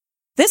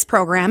This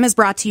program is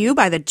brought to you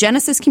by the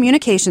Genesis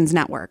Communications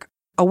Network,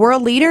 a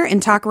world leader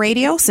in talk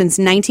radio since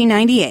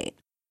 1998.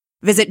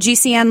 Visit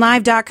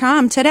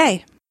GCNlive.com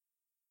today.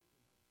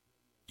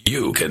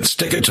 You can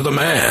stick it to the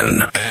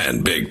man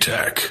and big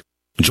tech.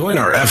 Join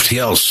our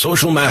FTL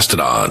social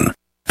mastodon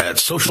at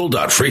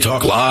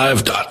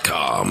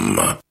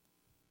social.freetalklive.com.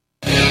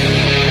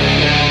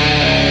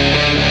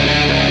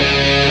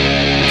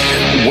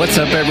 What's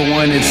up,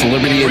 everyone? It's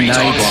Liberty at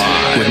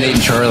Night with Nate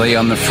and Charlie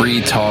on the Free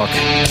Talk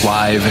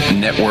Live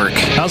Network.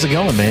 How's it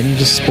going, man? You're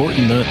just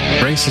sporting the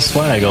racist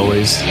flag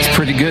always. It's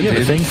pretty good, You have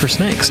dude. a thing for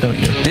snakes, don't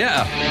you?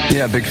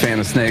 Yeah, big fan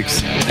of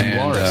snakes. You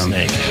are a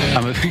snake.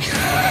 I'm a big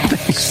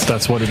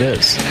That's what it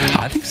is.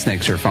 I think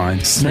snakes are fine.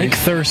 Snake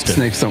Thurston.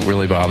 Snakes don't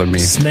really bother me.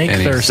 Snake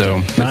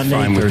Thurston. So Not it's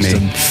fine Nate with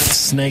Thurston. me.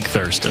 Snake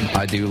Thurston.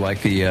 I do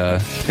like the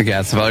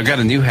gas. I've got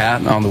a new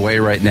hat on the way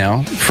right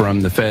now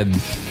from the Fed.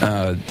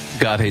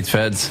 God Hates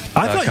Feds.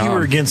 I thought you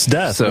were against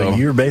death. So Like,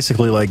 you were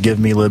basically like, give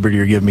me liberty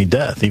or give me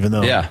death, even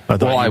though yeah. I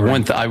thought Well, you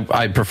were...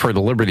 I prefer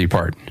the liberty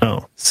part.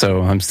 Oh.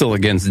 So I'm still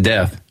against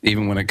death,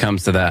 even when it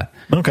comes to that.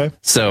 Okay.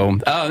 So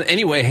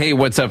anyway, hey,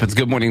 what's up? It's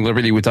Good Morning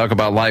Liberty. We talk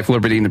about life,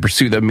 liberty, and the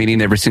pursuit of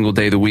meaning every single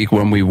day of the week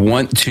when we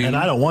want to. And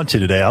I don't want to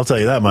today. I'll tell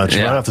you that much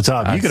Yeah. right off the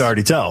top. You could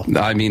already tell.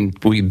 I mean,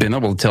 we've been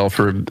able to tell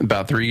for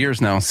about 3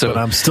 years now. So But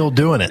I'm still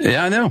doing it.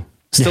 yeah, I know.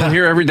 Still Yeah.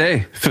 here every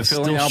day,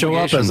 fulfilling Still show up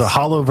obligations. as a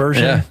hollow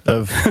version Yeah.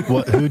 of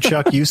who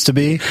Chuck used to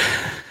be.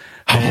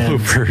 hollow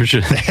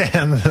version.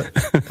 And,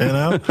 you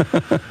know,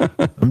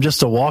 I'm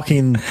just a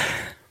walking,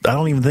 I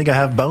don't even think I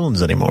have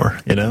bones anymore,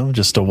 you know,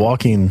 just a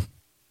walking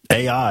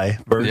AI Yeah,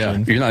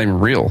 version. you're not even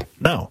real.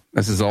 No.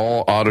 This is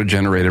all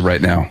auto-generated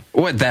right now.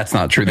 What? That's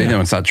not true. They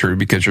know it's not true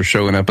because you're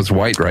showing up as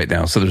white right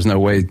now. So there's no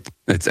way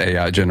it's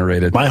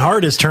AI-generated. My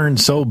heart has turned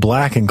so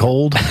black and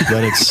cold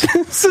that it's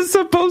This is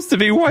supposed to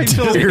be white.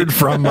 disappeared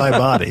from my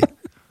body.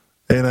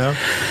 You know?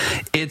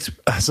 It's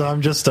So I'm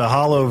just a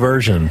hollow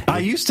version. I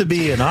used to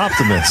be an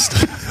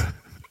optimist,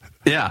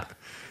 yeah.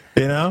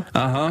 you know?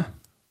 Uh-huh.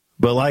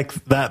 But like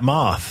that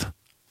moth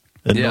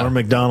in Yeah. Norm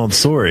Macdonald's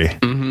story,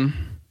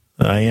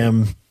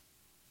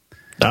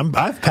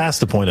 I've passed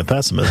the point of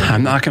pessimism.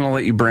 I'm not going to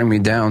let you bring me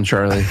down,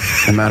 Charlie,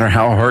 no matter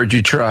how hard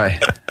you try,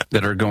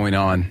 that are going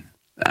on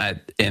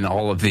in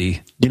all of the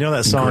You know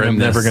that song, I'm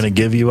grimness. never going to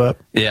give you up?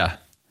 Yeah.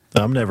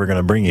 I'm never going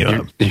to bring you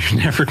up.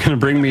 You're never going to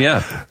bring me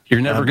up.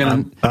 You're never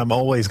going to. I'm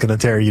always going to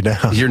tear you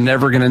down. You're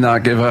never going to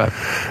not give up.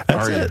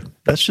 That's are it. you?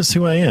 That's just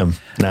who I am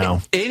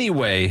now.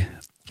 Anyway,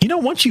 You know,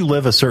 once you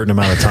live a certain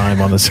amount of time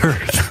on this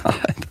earth,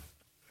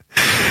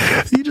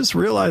 you just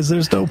realize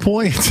there's no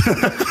point.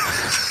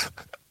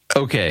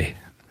 okay.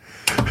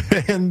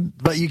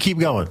 But you keep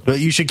going. But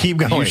you should keep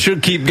going. You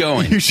should keep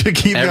going. You should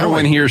keep going.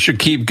 Everyone here should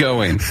keep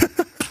going.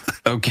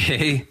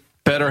 Okay.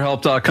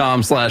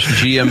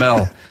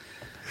 BetterHelp.com/GML.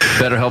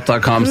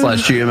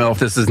 BetterHelp.com/GML. If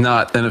this is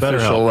not an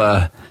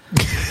official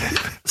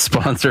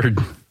sponsored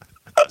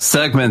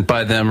segment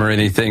by them or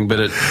anything,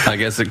 but I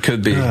guess it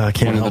could be I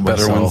can't one of the help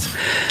better myself. ones.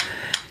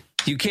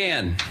 You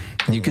can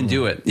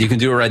do it. You can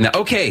do it right now.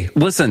 Okay,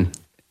 listen,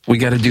 we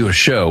got to do a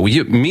show.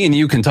 Me and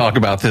you can talk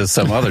about this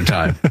some other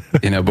time,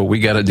 but we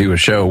got to do a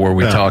show where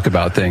we talk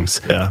about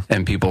things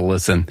and people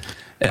listen.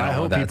 And I all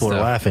hope of that people stuff.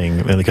 are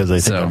laughing because they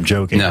think I'm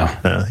joking. No.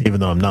 Even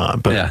though I'm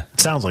not. But Yeah.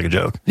 it sounds like a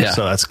joke. Yeah.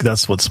 So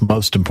that's what's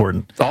most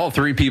important. All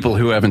three people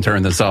who haven't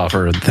turned this off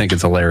think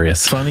it's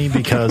hilarious. Funny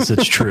because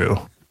it's true.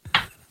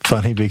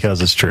 Funny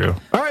because it's true.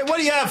 All right, what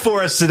do you have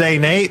for us today,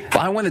 Nate?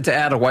 I wanted to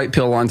add a white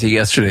pill onto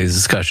yesterday's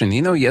discussion.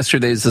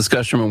 Yesterday's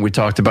discussion when we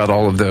talked about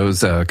all of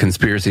those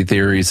conspiracy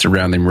theories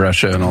surrounding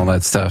Russia and all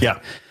that stuff. Yeah.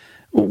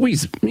 We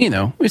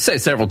say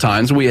several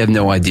times we have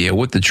no idea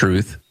what the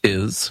truth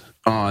is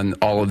on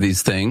all of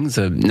these things.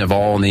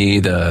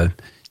 Navalny, the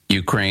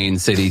Ukraine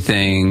city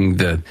thing,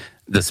 the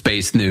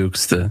space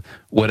nukes, the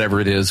whatever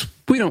it is.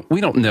 We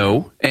don't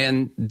know,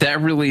 and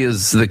that really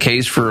is the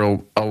case for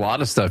a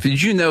lot of stuff.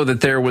 Did you know that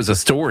there was a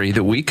story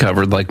that we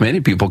covered, like many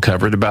people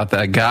covered, about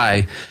that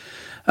guy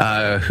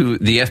who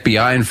the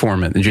FBI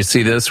informant? Did you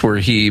see this? Where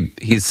he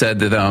said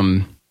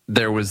that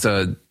there was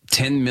a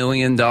 $10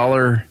 million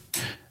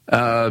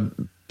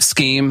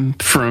scheme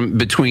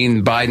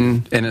between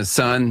Biden and his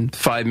son,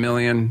 $5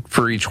 million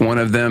for each one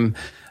of them.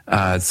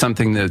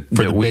 Something that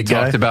we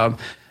talked about.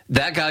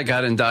 That guy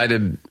got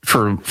indicted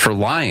for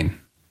lying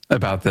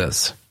about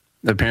this.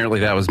 Apparently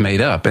that was made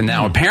up. And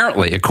now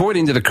apparently,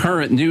 according to the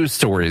current news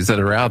stories that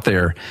are out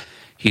there,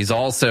 he's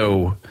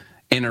also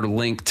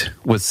interlinked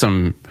with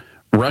some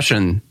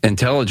Russian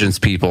intelligence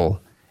people.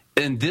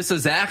 And this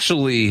is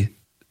actually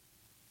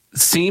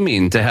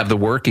seeming to have the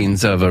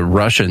workings of a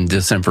Russian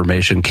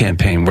disinformation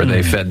campaign where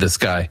they fed this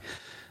guy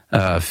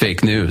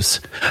fake news.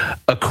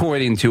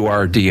 According to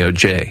our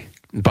DOJ,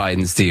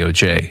 Biden's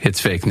DOJ,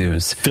 it's fake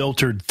news.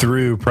 Filtered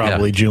through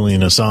probably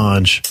Julian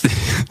Assange.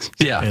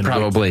 Yeah, and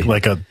probably.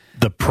 Like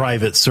the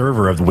private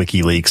server of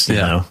WikiLeaks, you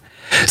know.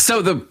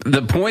 So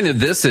the point of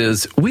this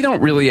is we don't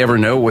really ever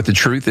know what the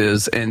truth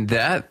is, and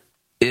that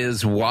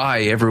is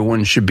why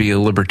everyone should be a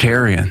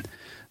libertarian.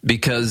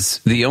 because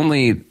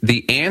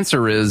the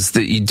answer is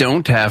that you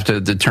don't have to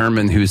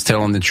determine who's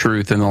telling the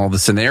truth in all the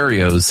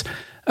scenarios.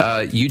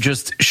 You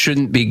just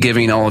shouldn't be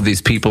giving all of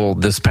these people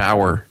this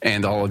power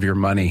and all of your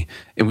money.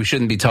 And we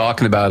shouldn't be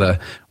talking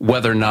about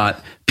whether or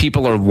not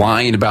people are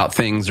lying about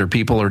things or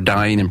people are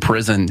dying in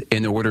prison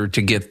in order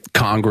to get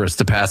Congress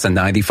to pass a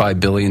 $95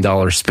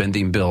 billion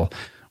spending bill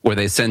where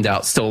they send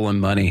out stolen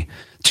money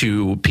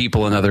to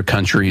people in other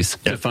countries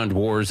to fund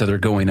wars that are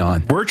going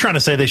on. We're trying to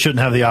say they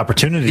shouldn't have the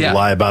opportunity to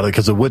lie about it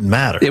because it wouldn't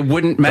matter. It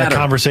wouldn't matter. That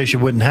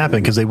conversation wouldn't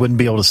happen because they wouldn't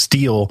be able to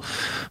steal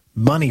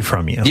money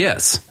from you.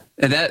 Yes.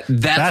 And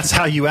that's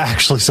how you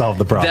actually solve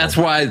the problem. That's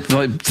why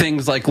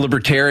things like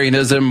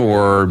libertarianism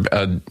or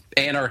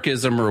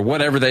anarchism or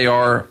whatever they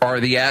are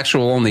the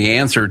actual only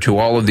answer to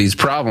all of these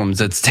problems.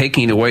 It's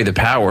taking away the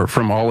power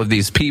from all of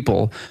these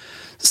people.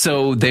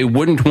 So they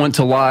wouldn't want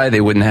to lie.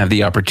 They wouldn't have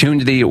the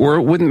opportunity, or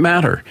it wouldn't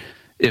matter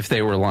if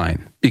they were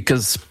lying.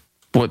 Because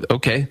what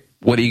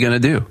are you going to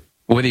do?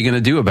 What are you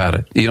going to do about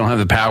it? You don't have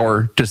the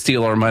power to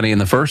steal our money in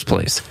the first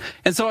place.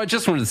 And so I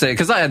just wanted to say,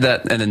 because I had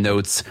that in the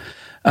notes,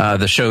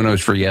 the show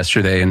notes for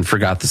yesterday, and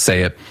forgot to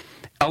say it.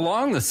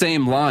 Along the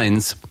same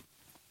lines,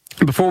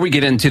 before we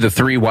get into the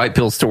 3 white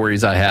pill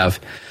stories I have,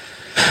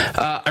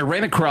 I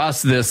ran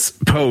across this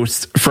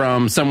post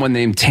from someone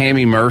named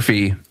Tammy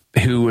Murphy,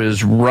 who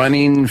is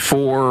running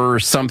for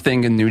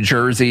something in New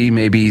Jersey,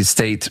 maybe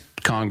state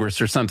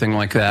Congress or something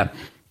like that.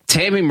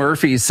 Tammy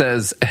Murphy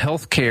says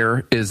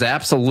healthcare is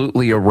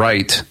absolutely a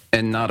right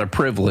and not a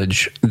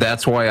privilege.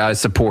 That's why I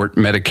support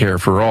Medicare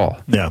for all.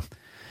 Yeah.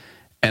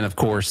 And of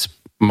course,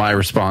 my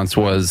response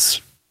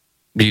was,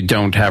 you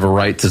don't have a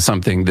right to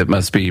something that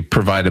must be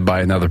provided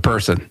by another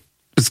person.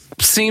 It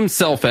seems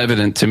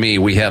self-evident to me.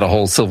 We had a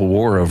whole civil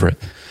war over it,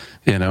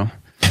 you know.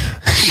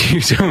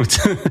 You don't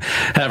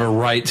have a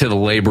right to the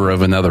labor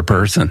of another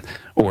person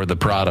or the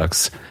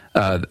products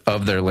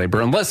of their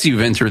labor, unless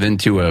you've entered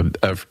into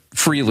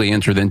freely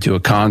entered into a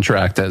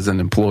contract as an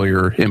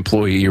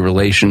employer-employee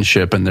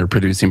relationship, and they're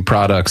producing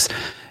products,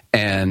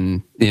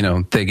 and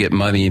they get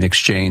money in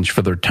exchange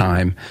for their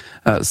time,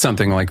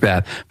 something like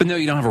that. But no,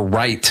 you don't have a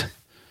right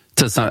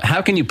to something.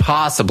 How can you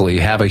possibly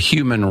have a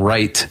human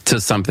right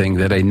to something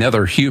that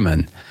another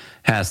human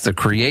has to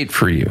create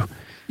for you?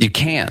 You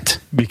can't,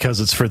 because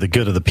it's for the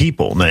good of the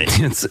people, Nate.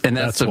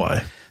 That's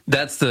why.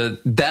 That's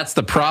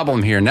the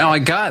problem here. Now, I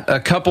got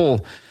a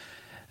couple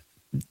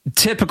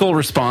typical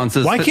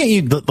responses. Why can't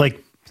you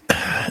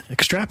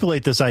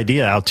extrapolate this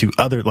idea out to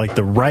other, like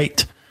the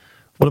right?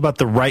 What about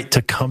the right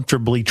to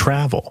comfortably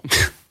travel?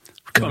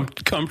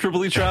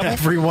 Comfortably travel?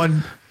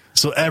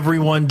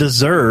 Everyone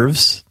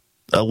deserves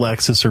a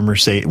Lexus or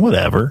Mercedes,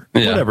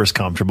 whatever's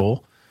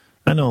comfortable.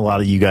 I know a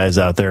lot of you guys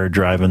out there are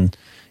driving,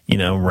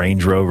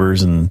 Range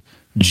Rovers and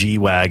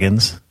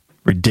G-Wagons,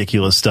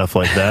 ridiculous stuff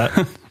like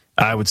that.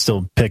 I would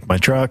still pick my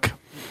truck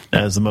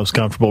as the most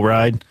comfortable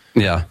ride.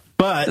 Yeah.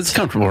 But it's a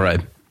comfortable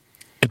ride.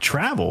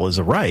 Travel is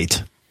a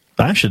right.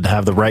 I should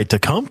have the right to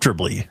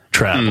comfortably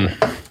travel.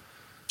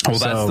 Well,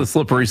 that's the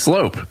slippery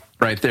slope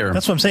right there.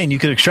 That's what I'm saying. You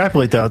could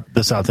extrapolate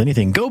this out to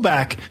anything. Go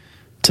back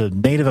to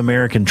Native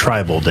American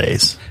tribal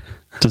days.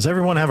 Does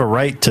everyone have a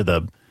right to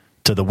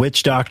the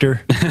witch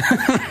doctor?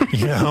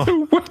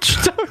 Witch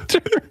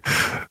doctor.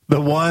 The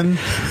one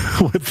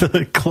with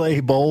the clay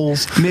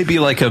bowls. Maybe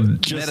like a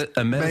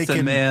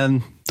medicine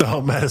man.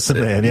 Oh, medicine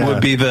man, yeah.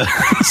 Would be the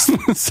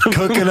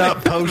cooking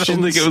up potions. I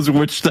don't think it was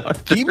witch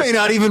doctor. He may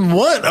not even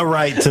want a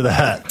right to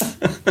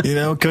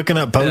that. Cooking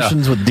up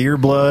potions with deer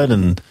blood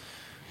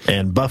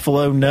and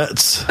buffalo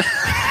nuts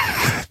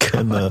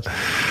and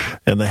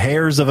the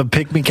hairs of a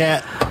pygmy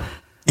cat,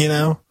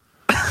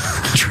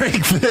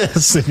 Drink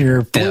this and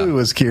your flu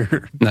is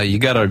cured. No, you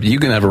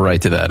can have a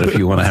right to that if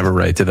you want to have a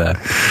right to that.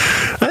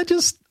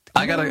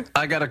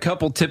 I got a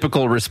couple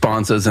typical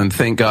responses, and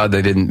thank God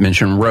they didn't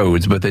mention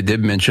roads, but they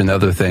did mention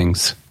other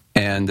things.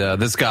 And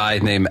this guy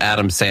named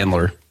Adam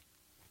Sandler,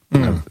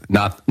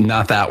 not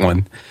that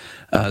one,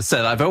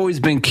 said, "I've always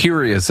been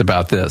curious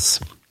about this.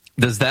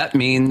 Does that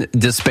mean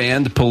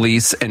disband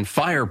police and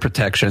fire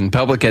protection,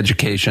 public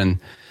education,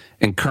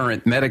 and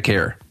current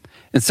Medicare?"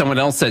 And someone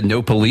else said,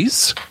 "No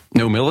police,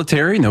 no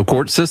military, no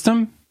court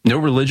system, no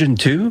religion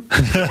too?"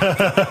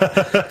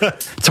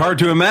 It's hard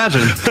to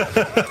imagine.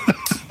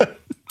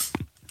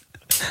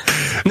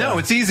 No,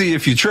 it's easy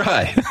if you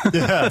try.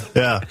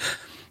 Yeah.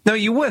 No,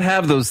 you would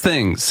have those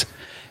things.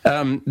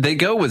 They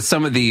go with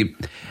some of the...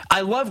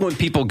 I love when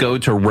people go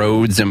to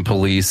roads and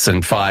police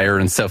and fire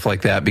and stuff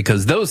like that,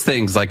 because those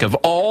things, like of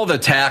all the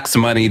tax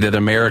money that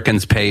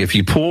Americans pay, if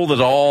you pulled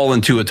it all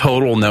into a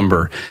total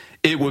number,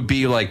 it would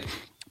be like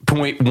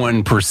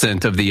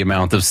 0.1% of the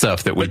amount of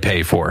stuff that we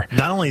pay for.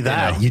 Not only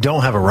that, you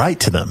don't have a right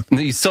to them.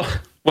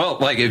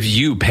 If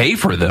you pay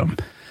for them,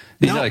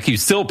 you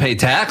still pay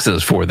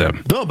taxes for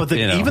them. No, but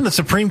even the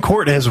Supreme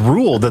Court has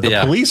ruled that the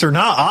police are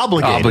not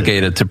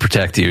obligated to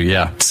protect you.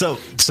 Yeah. So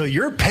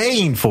you're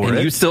paying for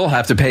it. You still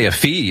have to pay a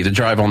fee to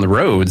drive on the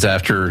roads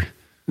after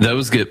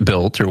those get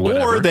built or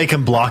whatever. Or they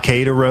can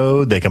blockade a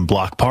road. They can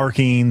block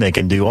parking. They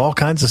can do all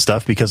kinds of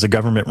stuff because the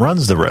government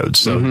runs the roads.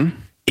 So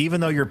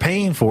even though you're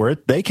paying for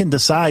it, they can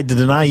decide to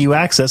deny you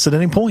access at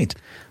any point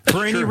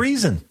for any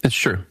reason. It's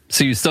true.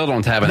 So you still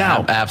don't have an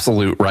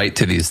absolute right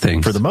to these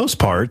things. For the most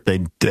part,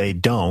 they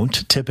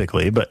don't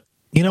typically. But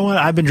you know what?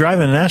 I've been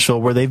driving in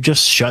Nashville where they've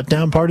just shut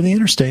down part of the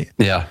interstate.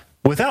 Yeah.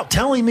 Without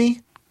telling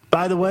me,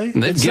 by the way.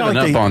 They've given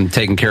up on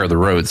taking care of the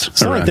roads.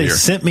 It's not like they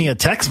sent me a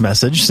text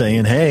message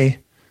saying, hey,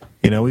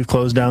 we've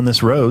closed down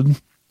this road.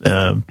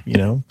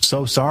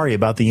 So sorry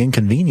about the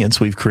inconvenience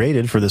we've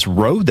created for this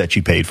road that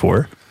you paid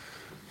for.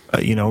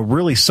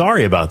 Really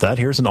sorry about that.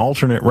 Here's an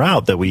alternate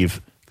route that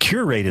we've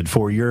curated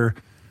for your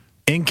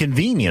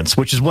inconvenience,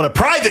 which is what a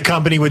private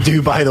company would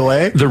do, by the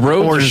way. The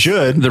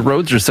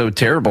roads are so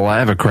terrible. I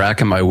have a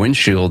crack in my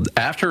windshield.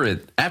 After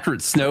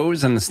it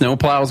snows and the snow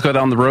plows go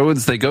down the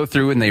roads, they go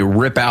through and they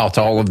rip out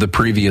all of the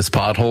previous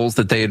potholes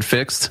that they had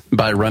fixed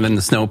by running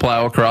the snow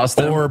plow across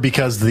them. Or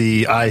because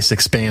the ice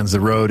expands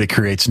the road, it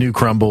creates new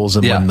crumbles.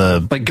 And when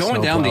the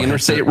going down the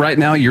interstate right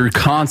now, you're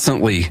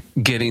constantly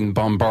getting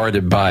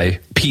bombarded by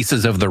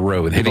pieces of the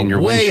road hitting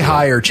your windshield. Way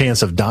higher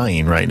chance of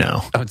dying right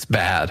now. Oh, it's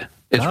bad.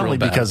 It's not only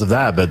because of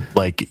that, but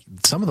like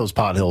some of those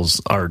potholes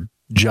are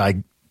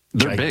gigantic.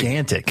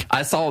 Big.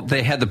 I saw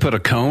they had to put a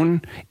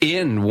cone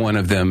in one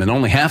of them, and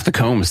only half the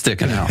cone was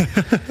sticking out.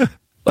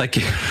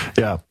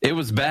 It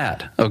was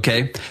bad.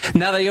 Okay.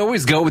 Now they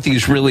always go with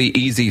these really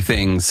easy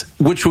things,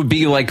 which would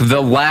be like the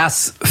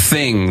last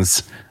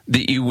things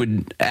that you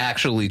would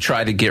actually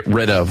try to get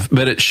rid of,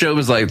 but it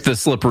shows like the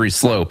slippery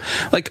slope.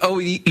 Like, oh,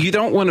 you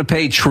don't want to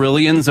pay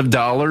trillions of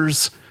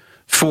dollars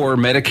for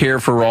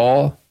Medicare for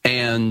all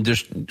and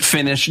just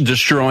finish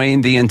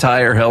destroying the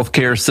entire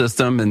healthcare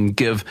system and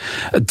give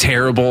a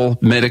terrible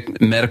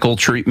medical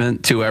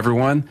treatment to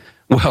everyone.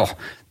 Well,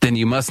 then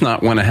you must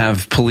not want to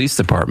have police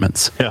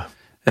departments. Yeah.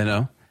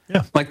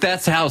 Yeah. Like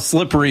that's how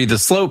slippery the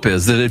slope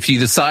is, that if you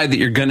decide that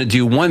you're going to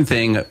do one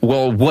thing,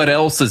 well, what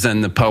else is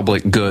in the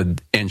public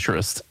good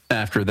interest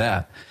after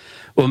that?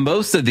 Well,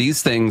 most of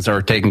these things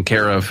are taken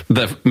care of.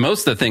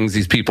 Most of the things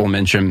these people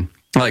mention,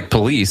 like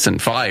police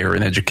and fire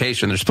and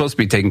education, they're supposed to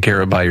be taken care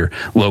of by your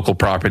local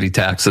property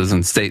taxes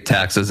and state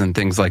taxes and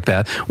things like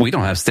that. We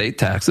don't have state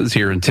taxes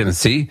here in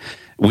Tennessee.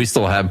 We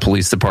still have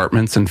police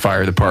departments and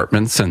fire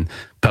departments and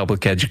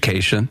public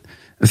education,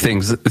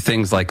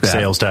 things like that.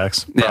 Sales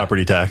tax,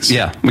 property tax.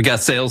 Yeah, we got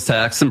sales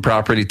tax and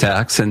property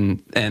tax,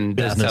 and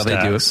that's how they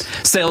do it.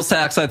 Sales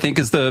tax, I think,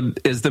 is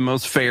the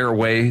most fair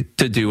way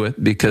to do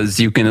it, because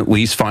you can at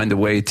least find a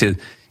way to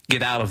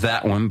get out of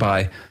that one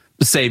by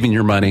saving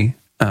your money.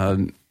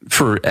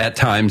 For at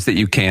times that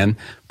you can.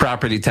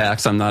 Property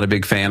tax, I'm not a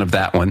big fan of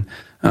that one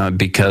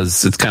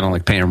because it's kind of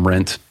like paying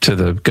rent to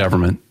the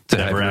government. To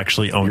never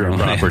actually own your own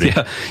property.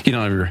 Yeah,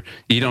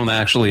 you don't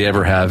actually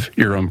ever have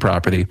your own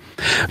property.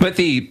 But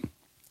the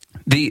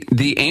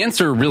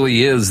answer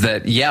really is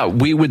that,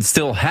 we would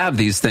still have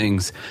these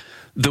things.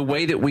 The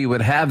way that we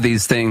would have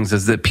these things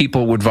is that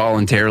people would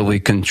voluntarily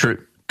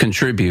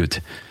contribute.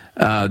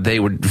 They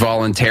would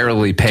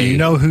voluntarily pay. Do you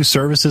know who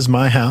services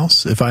my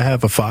house if I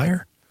have a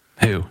fire?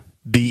 Who?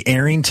 The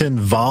Arrington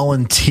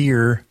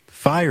Volunteer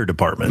Fire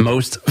Department.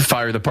 Most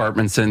fire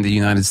departments in the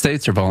United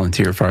States are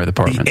volunteer fire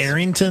departments. The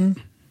Arrington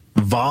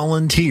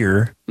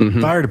Volunteer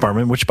Fire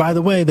Department, which, by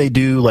the way, they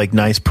do like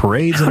nice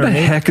parades. How the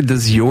heck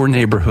does your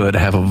neighborhood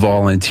have a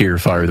volunteer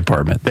fire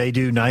department? They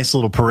do nice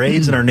little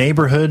parades in our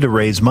neighborhood to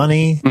raise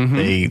money.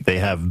 They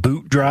have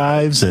boot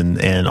drives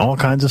and all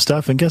kinds of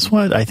stuff. And guess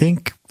what? I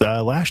think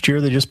last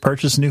year they just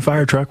purchased a new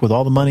fire truck with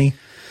all the money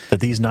that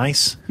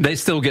they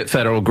still get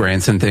federal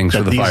grants and things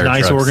for the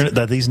fire trucks.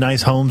 That these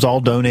nice homes all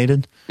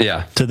donated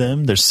to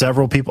them. There's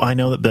several people I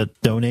know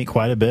that donate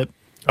quite a bit.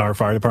 Our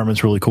fire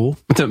department's really cool.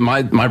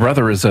 My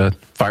brother is a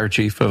fire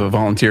chief of a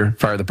volunteer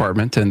fire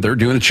department, and they're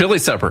doing a chili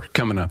supper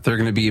coming up. They're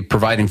going to be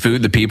providing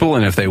food to people,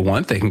 and if they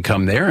want, they can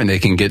come there and they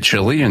can get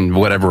chili and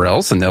whatever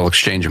else, and they'll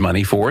exchange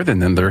money for it,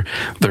 and then they're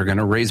going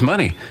to raise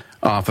money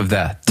off of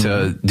that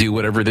to do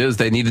whatever it is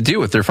they need to do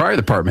with their fire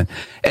department.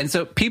 And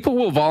so people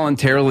will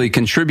voluntarily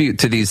contribute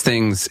to these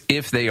things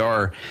if they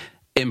are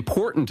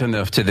important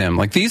enough to them.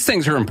 Like, these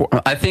things are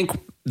important. I think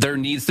there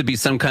needs to be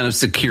some kind of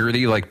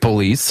security, like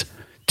police,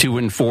 to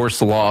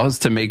enforce laws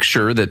to make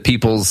sure that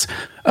people's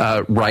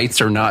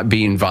rights are not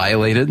being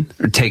violated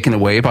or taken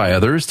away by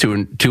others,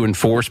 to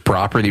enforce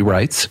property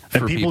rights.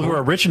 And people who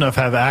are rich enough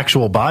have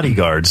actual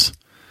bodyguards.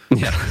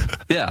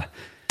 Yeah.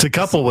 To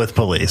couple with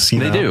police.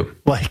 They do.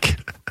 Like...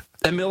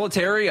 The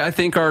military, I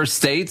think our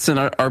states and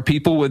our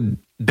people would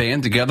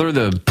band together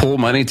to pull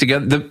money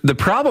together. The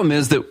problem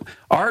is that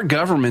our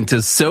government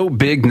is so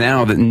big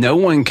now that no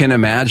one can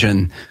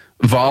imagine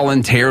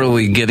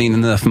voluntarily getting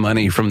enough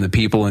money from the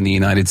people in the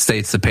United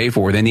States to pay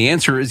for it. And the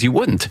answer is you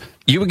wouldn't.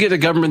 You would get a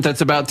government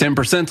that's about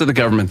 10% of the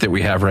government that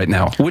we have right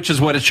now, which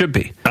is what it should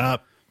be.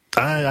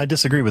 I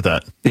disagree with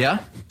that. Yeah?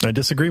 I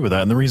disagree with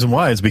that. And the reason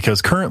why is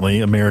because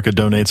currently America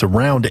donates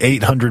around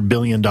 $800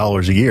 billion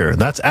a year.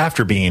 That's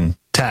after being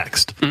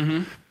taxed.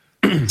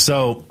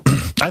 So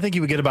I think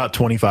you would get about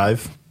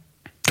 25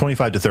 to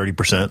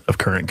 30% of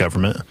current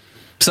government.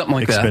 something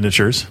like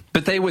expenditures.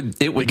 That. But it would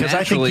because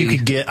naturally.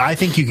 I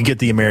think you could get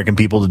the American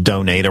people to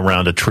donate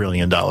around $1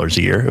 trillion a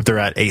year. If they're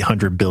at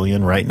 $800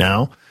 billion right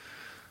now,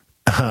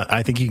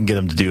 I think you can get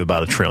them to do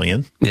about $1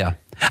 trillion. Yeah.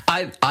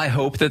 I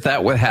hope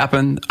that would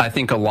happen. I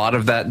think a lot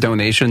of that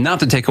donation,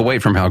 not to take away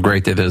from how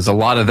great it is, a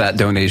lot of that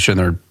donation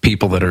are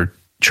people that are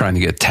trying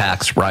to get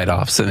tax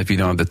write-offs. And if you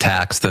don't have the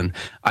tax, then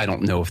I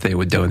don't know if they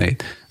would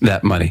donate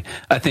that money.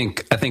 I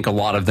think a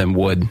lot of them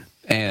would,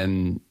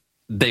 and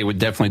they would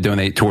definitely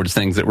donate towards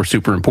things that were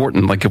super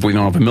important. Like if we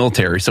don't have a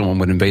military, someone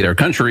would invade our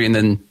country, and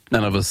then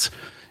none of us,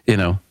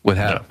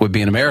 would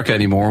be in America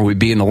anymore. We'd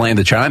be in the land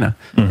of China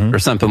or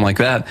something like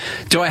that.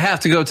 Do I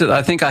have to go to?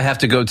 I think I have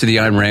to go to the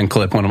Ayn Rand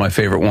clip, one of my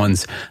favorite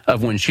ones,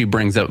 of when she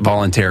brings up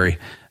voluntary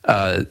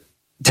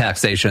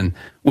taxation,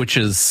 which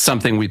is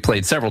something we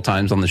played several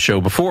times on the show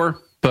before,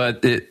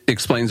 but it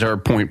explains our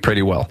point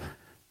pretty well.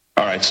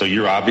 All right, so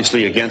you're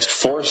obviously against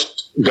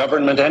forced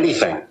government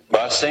anything,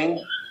 busing,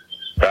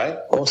 right?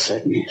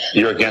 Also,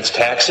 you're against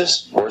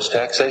taxes, forced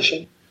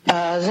taxation?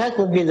 That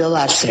would be the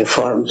last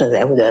reform that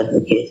I would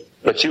advocate.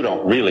 But you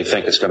don't really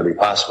think it's going to be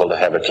possible to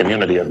have a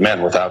community of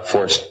men without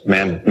forced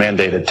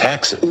mandated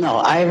taxes? No,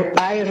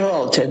 I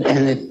wrote it,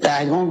 and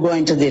I won't go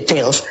into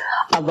details,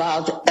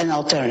 about an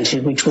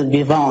alternative, which would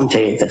be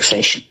voluntary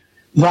taxation.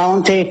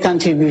 Voluntary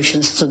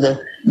contributions to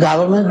the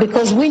government,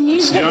 because we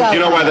need the government. You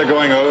know why they're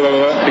going,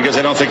 because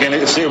they don't think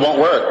it won't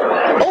work.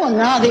 Oh,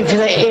 not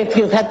if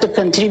you had to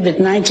contribute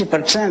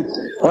 90%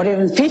 or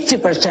even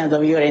 50%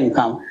 of your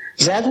income.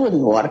 That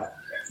wouldn't work.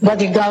 But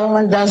the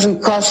government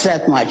doesn't cost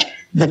that much.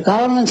 The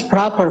government's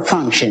proper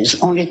function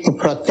is only to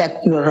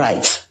protect your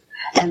rights.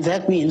 And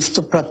that means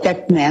to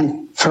protect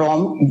men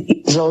from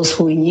those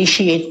who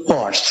initiate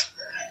wars.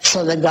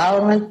 So the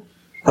government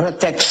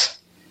protects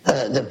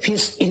the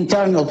peace,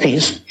 internal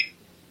peace.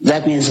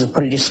 That means the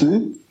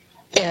policemen.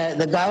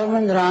 The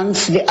government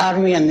runs the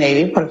Army and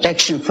Navy,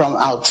 protection from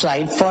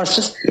outside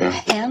forces,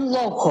 and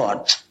law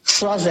courts,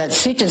 so that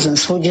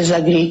citizens who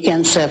disagree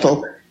can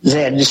settle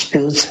their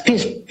disputes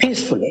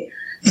peacefully.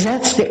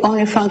 That's the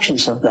only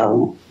functions of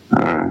government.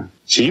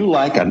 So you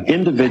like an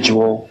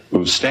individual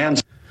who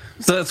stands...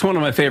 So that's one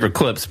of my favorite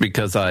clips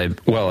because I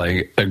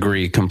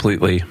agree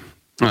completely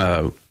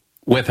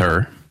with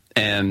her.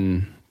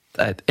 And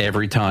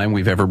every time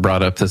we've ever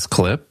brought up this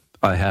clip,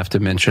 I have to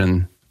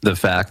mention the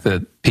fact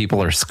that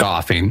people are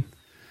scoffing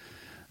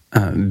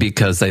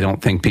because they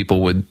don't think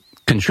people would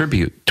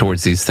contribute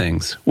towards these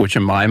things, which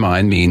in my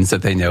mind means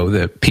that they know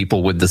that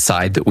people would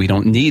decide that we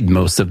don't need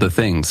most of the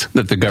things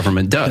that the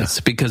government does.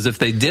 Yeah. Because if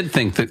they did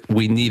think that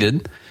we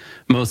needed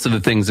most of the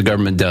things the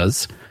government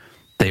does,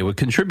 they would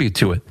contribute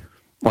to it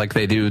like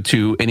they do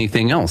to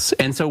anything else.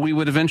 And so we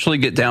would eventually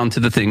get down to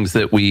the things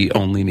that we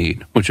only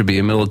need, which would be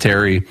a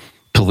military,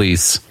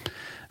 police,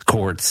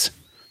 courts.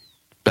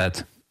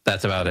 That's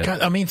about it.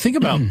 God, I mean, think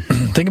about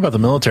the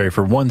military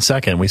for 1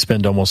 second. We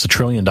spend almost $1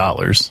 trillion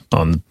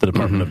on the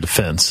Department of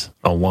Defense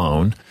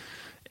alone.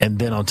 And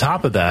then on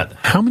top of that,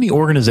 how many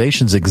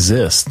organizations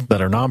exist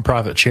that are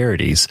nonprofit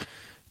charities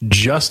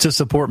just to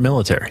support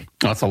military?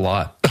 That's a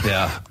lot.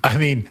 Yeah. I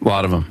mean, a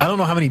lot of them. I don't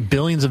know how many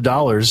billions of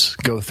dollars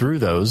go through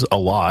those. A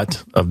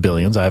lot of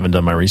billions. I haven't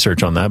done my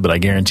research on that, but I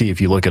guarantee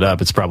if you look it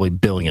up, it's probably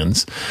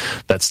billions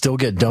that still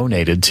get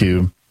donated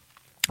to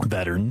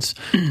veterans,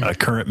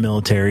 current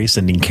military,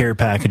 sending care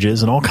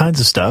packages and all kinds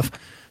of stuff.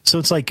 So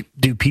it's like,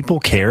 do people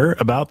care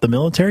about the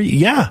military?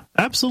 Yeah,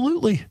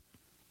 absolutely.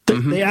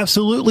 They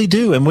absolutely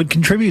do and would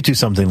contribute to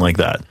something like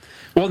that.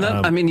 Well,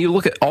 I mean, you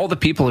look at all the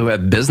people who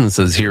have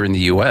businesses here in the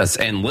U.S.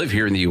 and live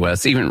here in the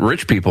U.S., even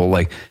rich people,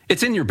 like,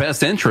 it's in your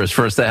best interest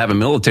for us to have a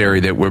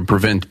military that would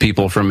prevent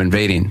people from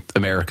invading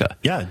America.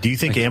 Yeah. Do you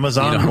think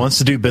Amazon wants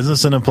to do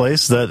business in a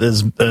place that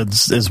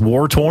is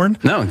war-torn?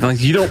 No. Like,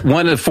 you don't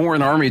want a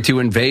foreign army to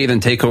invade and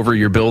take over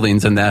your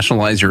buildings and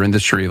nationalize your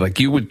industry.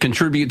 Like, you would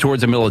contribute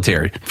towards a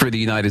military for the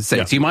United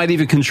States. Yeah. You might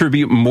even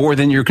contribute more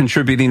than you're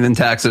contributing in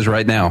taxes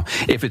right now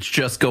if it's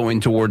just going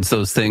towards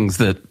those things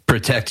that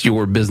protect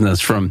your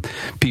business from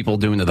people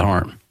doing it the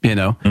harm,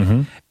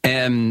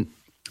 And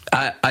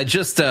I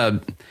just I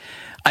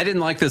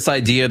didn't like this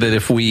idea that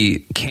if we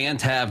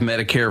can't have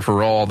Medicare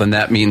for all, then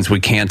that means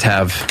we can't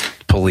have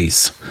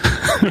police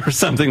or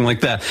something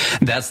like that.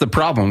 That's the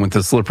problem with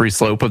the slippery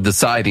slope of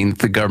deciding that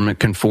the government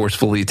can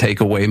forcefully take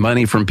away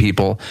money from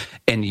people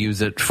and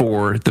use it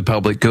for the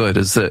public good.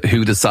 Is that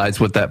who decides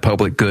what that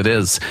public good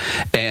is?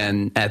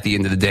 And at the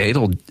end of the day,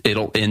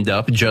 it'll end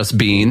up just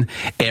being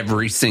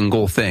every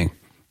single thing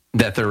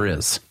that there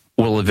is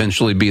will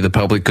eventually be the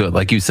public good.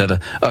 Like you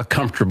said, a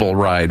comfortable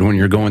ride when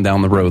you're going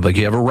down the road. Like,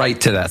 you have a right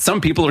to that.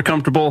 Some people are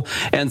comfortable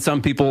and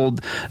some people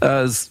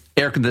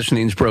air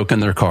conditioning's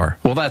broken their car.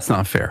 Well, that's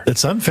not fair.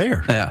 It's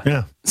unfair.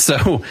 Yeah.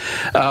 So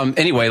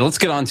anyway, let's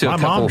get on to my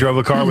mom drove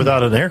a car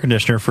without an air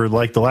conditioner for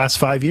like the last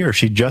 5 years.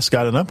 She just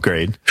got an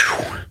upgrade,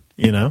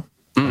 I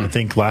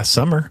think last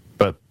summer,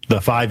 but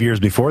the 5 years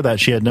before that,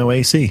 she had no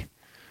AC.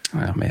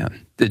 Oh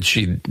man. Did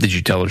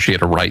you tell her she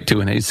had a right to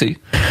an AC?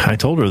 I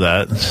told her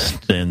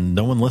that, and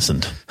no one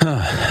listened.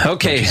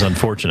 Okay. Which is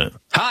unfortunate.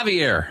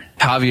 Javier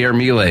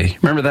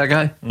Milei. Remember that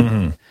guy?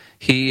 Mm-hmm.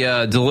 He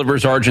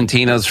delivers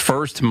Argentina's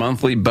first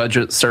monthly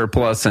budget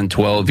surplus in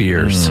 12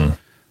 years.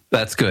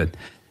 That's good.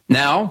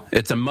 Now,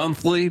 it's a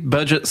monthly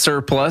budget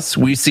surplus.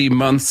 We see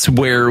months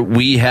where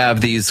we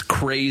have these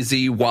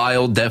crazy,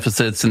 wild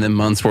deficits, and then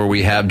months where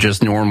we have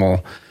just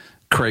normal,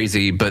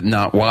 crazy, but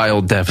not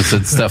wild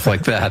deficits, stuff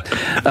like that.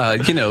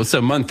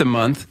 So month to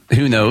month,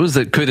 who knows?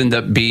 It could end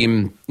up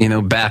being,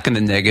 back in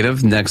the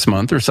negative next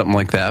month or something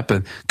like that.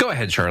 But go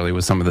ahead, Charlie,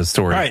 with some of the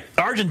story. All right.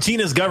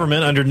 Argentina's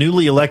government under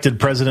newly elected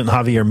President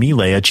Javier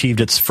Milei achieved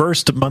its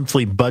first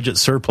monthly budget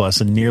surplus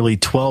in nearly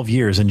 12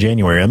 years in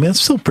January. I mean, it's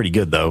still pretty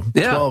good, though.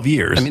 Yeah. 12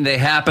 years. I mean, they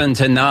happen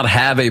to not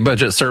have a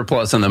budget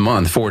surplus in the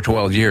month for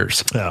 12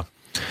 years. Yeah.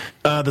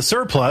 The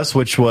surplus,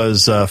 which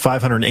was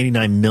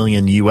 $589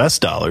 million US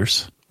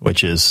dollars,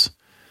 which is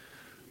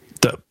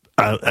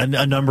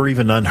a number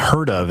even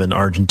unheard of in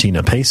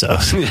Argentina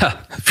pesos. Yeah.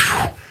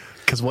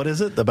 Because what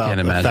is it? About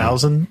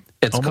 1,000?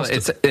 1,000?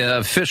 It's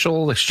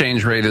official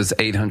exchange rate is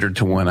 800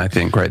 to 1, I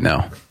think, right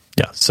now.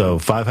 Yeah. So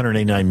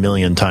 589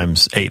 million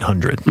times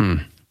 800.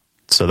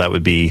 So that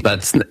would be...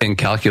 That's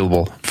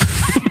incalculable.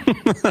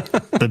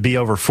 That'd be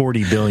over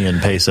 40 billion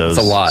pesos.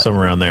 That's a lot.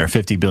 Somewhere around there.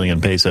 50 billion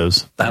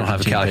pesos. I don't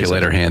have a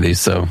calculator handy,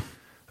 so...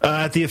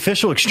 At the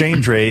official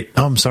exchange rate,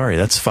 I'm sorry,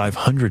 that's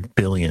 500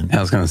 billion. I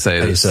was going to say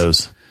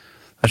pesos.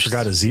 I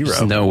forgot a zero.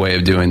 There's no way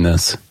of doing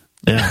this.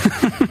 Yeah.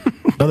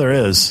 No, there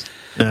is.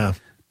 Yeah.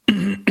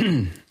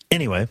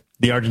 Anyway,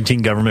 the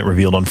Argentine government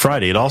revealed on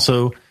Friday it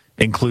also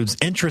includes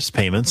interest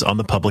payments on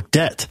the public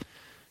debt.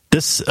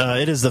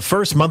 It is the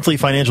first monthly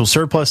financial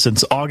surplus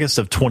since August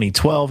of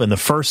 2012 and the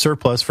first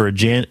surplus for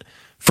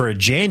a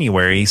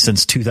January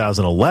since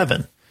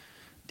 2011,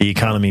 the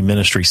economy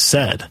ministry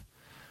said.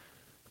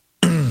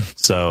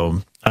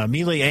 So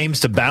Milei aims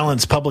to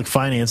balance public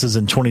finances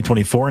in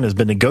 2024 and has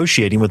been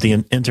negotiating with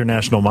the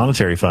International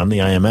Monetary Fund, the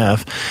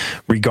IMF,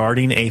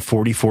 regarding a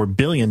 $44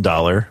 billion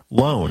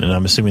loan. And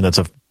I'm assuming that's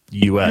a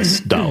U.S.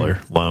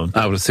 dollar loan.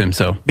 I would assume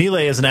so.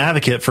 Milei is an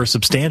advocate for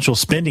substantial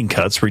spending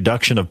cuts,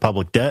 reduction of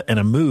public debt, and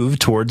a move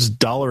towards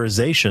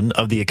dollarization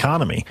of the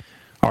economy.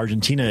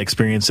 Argentina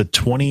experienced a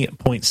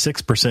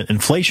 20.6%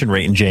 inflation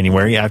rate in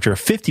January after a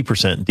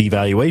 50%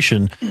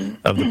 devaluation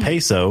of the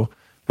peso,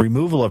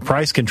 removal of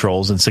price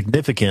controls, and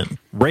significant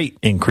rate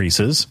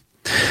increases.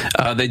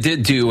 They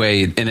did do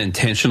an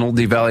intentional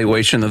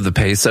devaluation of the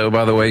peso,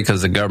 by the way,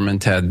 because the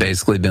government had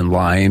basically been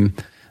lying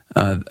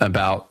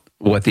about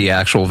what the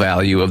actual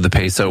value of the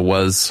peso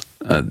was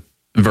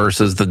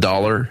versus the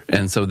dollar.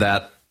 And so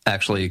that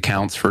actually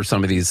accounts for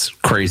some of these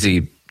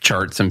crazy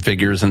charts and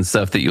figures and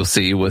stuff that you'll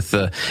see with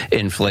the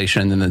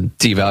inflation and the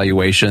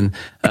devaluation.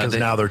 Because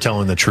now they're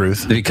telling the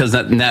truth. Because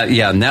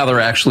now they're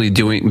actually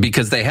doing,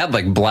 because they had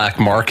like black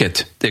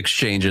market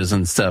exchanges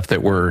and stuff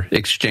that were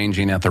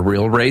exchanging at the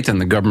real rate, and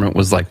the government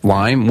was like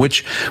lying,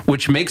 which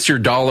makes your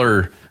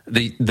dollar,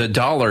 the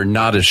dollar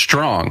not as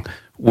strong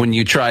when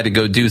you try to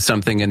go do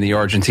something in the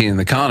Argentine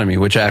economy,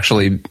 which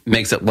actually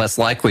makes it less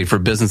likely for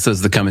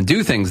businesses to come and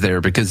do things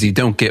there because you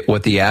don't get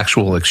what the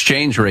actual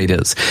exchange rate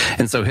is.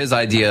 And so his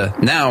idea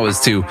now is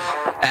to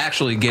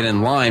actually get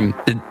in line.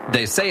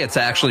 They say it's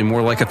actually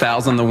more like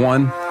 1,000 to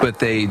 1, but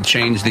they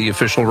changed the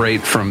official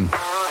rate from,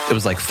 it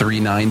was like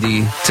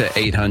 390 to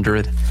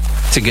 800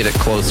 to get it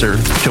closer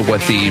to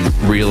what the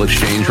real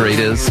exchange rate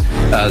is.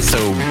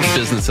 So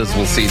businesses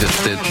will see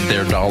that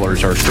their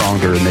dollars are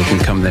stronger and they can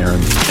come there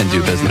and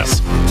do business.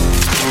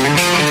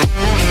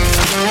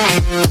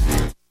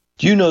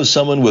 Do you know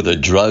someone with a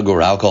drug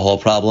or alcohol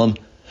problem?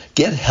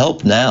 Get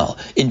help now.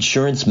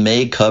 Insurance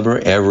may cover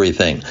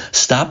everything.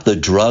 Stop the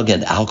drug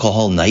and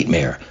alcohol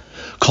nightmare.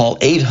 Call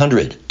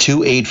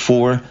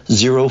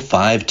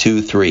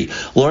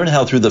 800-284-0523. Learn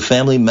how through the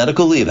Family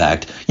Medical Leave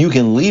Act, you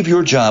can leave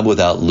your job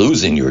without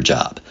losing your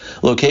job.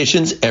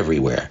 Locations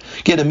everywhere.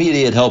 Get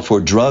immediate help for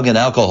drug and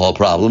alcohol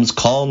problems.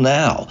 Call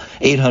now.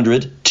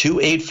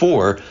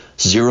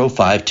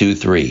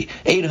 800-284-0523.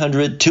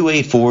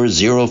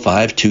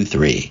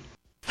 800-284-0523.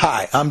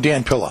 Hi, I'm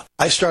Dan Pilla.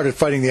 I started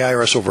fighting the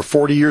IRS over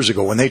 40 years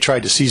ago when they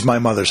tried to seize my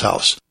mother's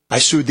house. I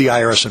sued the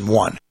IRS and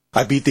won.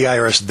 I beat the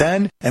IRS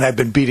then, and I've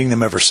been beating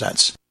them ever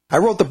since. I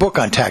wrote the book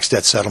on tax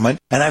debt settlement,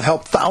 and I've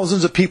helped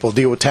thousands of people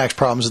deal with tax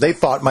problems they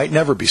thought might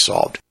never be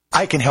solved.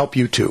 I can help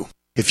you too.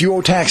 If you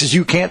owe taxes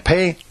you can't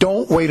pay,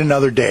 don't wait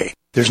another day.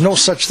 There's no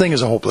such thing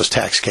as a hopeless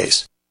tax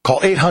case.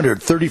 Call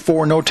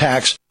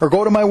 800-34-NO-TAX or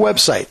go to my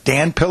website,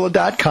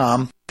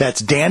 danpilla.com.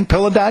 That's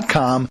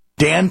danpilla.com,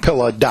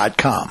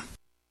 danpilla.com.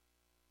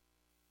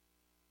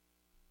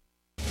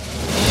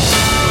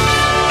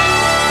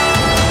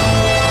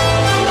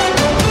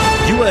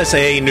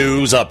 USA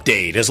News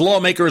Update. As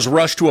lawmakers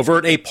rush to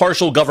avert a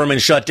partial government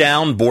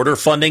shutdown, border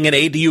funding and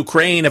aid to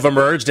Ukraine have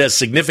emerged as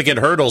significant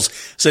hurdles.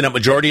 Senate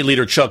Majority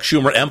Leader Chuck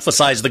Schumer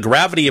emphasized the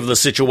gravity of the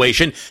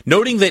situation,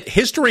 noting that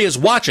history is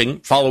watching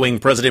following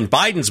President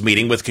Biden's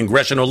meeting with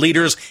congressional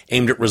leaders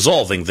aimed at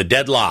resolving the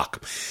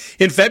deadlock.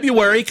 In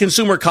February,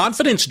 consumer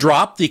confidence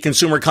dropped. The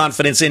Consumer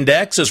Confidence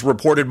Index, as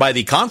reported by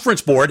the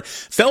Conference Board,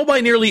 fell by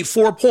nearly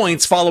 4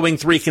 points following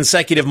 3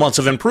 consecutive months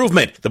of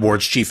improvement. The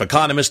board's chief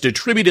economist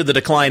attributed the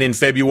decline in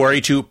February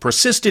to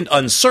persistent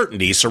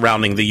uncertainty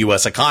surrounding the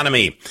U.S.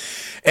 economy.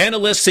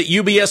 Analysts at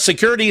UBS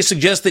Securities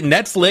suggest that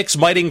Netflix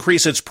might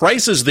increase its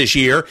prices this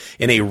year.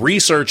 In a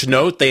research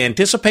note, they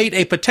anticipate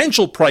a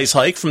potential price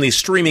hike from the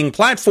streaming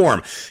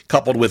platform.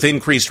 Coupled with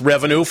increased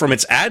revenue from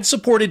its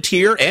ad-supported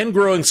tier and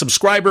growing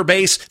subscriber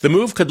base, the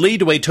move could lead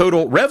to a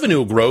total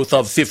revenue growth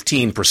of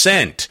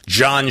 15%.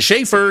 John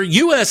Schaefer,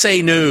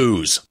 USA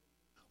News.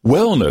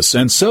 Wellness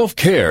and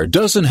self-care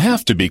doesn't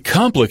have to be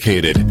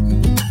complicated.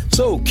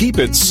 So keep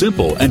it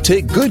simple and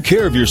take good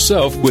care of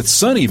yourself with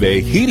Sunny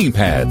Bay heating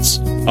pads.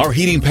 Our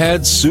heating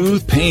pads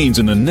soothe pains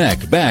in the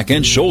neck, back,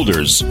 and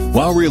shoulders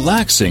while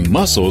relaxing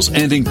muscles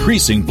and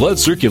increasing blood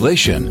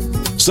circulation.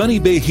 Sunny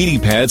Bay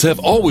heating pads have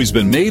always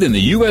been made in the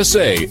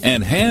USA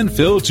and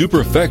hand-filled to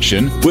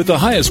perfection with the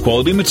highest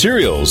quality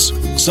materials.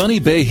 Sunny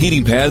Bay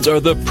heating pads are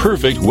the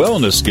perfect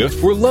wellness gift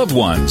for loved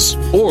ones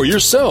or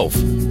yourself.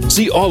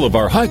 See all of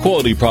our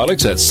high-quality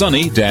products at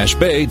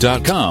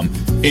sunny-bay.com,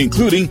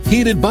 including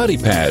heated body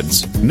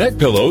pads, neck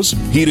pillows,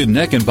 heated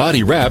neck and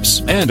body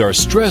wraps, and our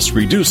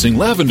stress-reducing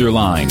lavender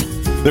line.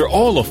 They're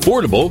all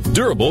affordable,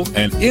 durable,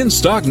 and in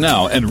stock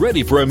now and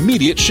ready for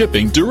immediate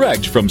shipping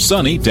direct from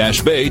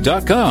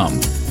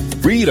sunny-bay.com.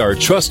 Read our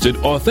trusted,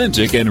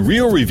 authentic, and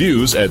real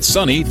reviews at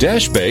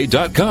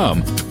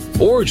sunny-bay.com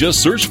or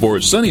just search for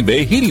Sunny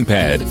Bay Heating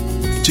Pad.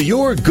 To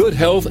your good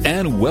health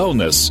and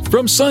wellness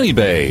from Sunny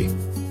Bay.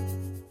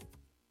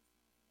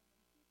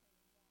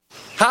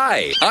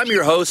 Hi, I'm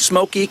your host,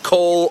 Smokey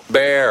Cole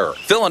Bear,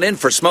 filling in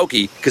for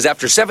Smokey because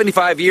after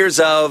 75 years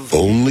of...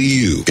 Only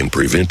you can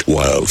prevent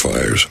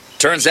wildfires.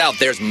 Turns out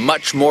there's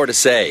much more to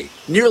say.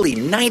 Nearly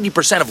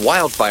 90% of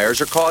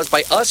wildfires are caused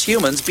by us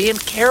humans being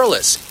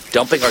careless,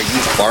 dumping our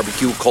used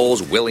barbecue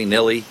coals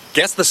willy-nilly.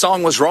 Guess the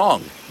song was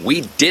wrong.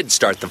 We did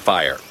start the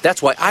fire.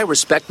 That's why I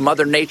respect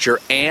Mother Nature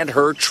and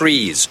her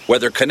trees,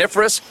 whether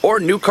coniferous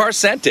or new car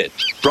scented.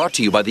 Brought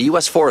to you by the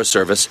U.S. Forest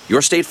Service,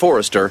 your state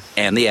forester,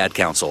 and the Ad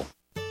Council.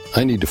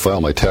 I need to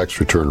file my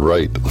tax return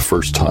right the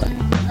first time.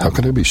 How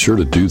can I be sure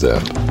to do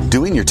that?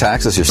 Doing your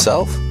taxes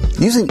yourself?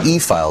 Using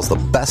e-file is the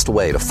best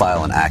way to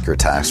file an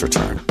accurate tax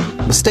return.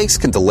 Mistakes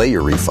can delay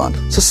your refund,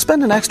 so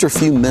spend an extra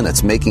few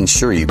minutes making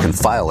sure you can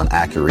file an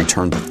accurate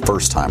return the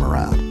first time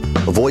around.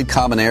 Avoid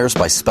common errors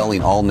by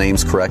spelling all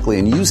names correctly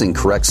and using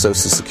correct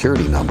Social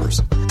Security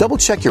numbers.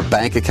 Double-check your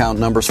bank account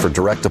numbers for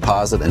direct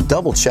deposit and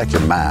double-check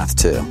your math,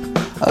 too.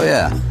 Oh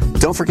yeah,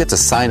 don't forget to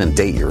sign and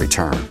date your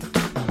return.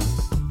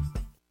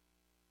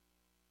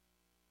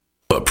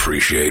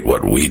 Appreciate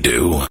what we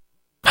do?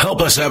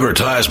 Help us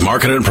advertise,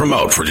 market, and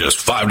promote for just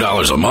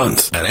 $5 a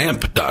month at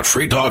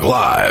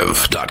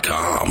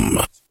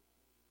amp.freetalklive.com.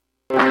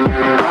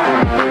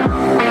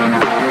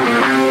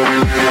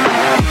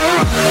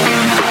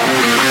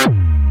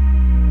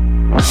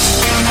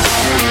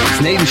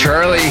 It's Nate and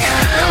Charlie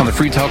on the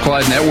Free Talk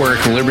Live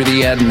Network,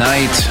 Liberty at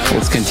Night.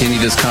 Let's continue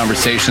this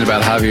conversation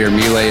about Javier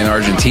Milei in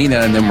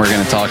Argentina, and then we're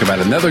going to talk about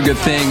another good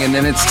thing, and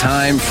then it's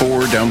time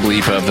for Don't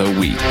Bleep of the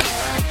Week.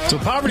 So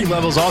poverty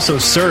levels also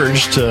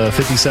surged to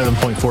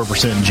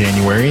 57.4% in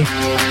January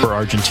for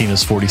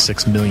Argentina's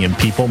 46 million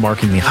people,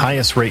 marking the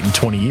highest rate in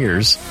 20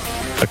 years,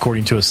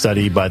 according to a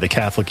study by the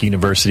Catholic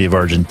University of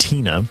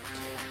Argentina.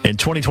 In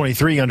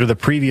 2023, under the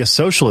previous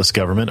socialist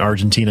government,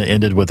 Argentina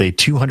ended with a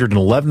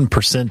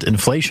 211%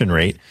 inflation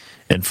rate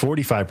and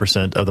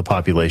 45% of the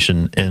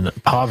population in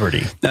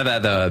poverty. Now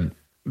that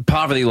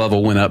poverty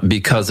level went up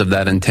because of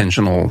that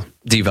intentional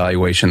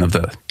devaluation of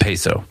the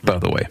peso, by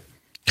the way.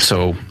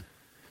 So...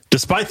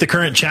 Despite the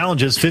current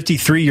challenges,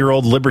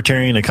 53-year-old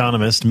libertarian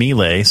economist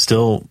Milei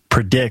still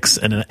predicts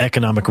an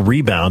economic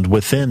rebound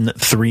within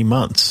 3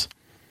 months.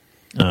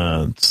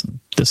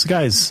 This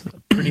guy's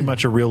pretty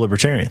much a real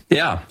libertarian.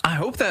 Yeah, I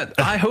hope that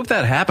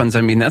happens.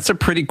 I mean, that's a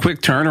pretty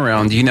quick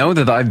turnaround. You know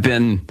that I've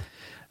been,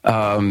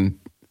 some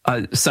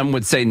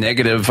would say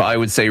negative, I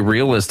would say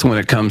realist when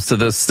it comes to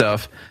this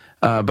stuff.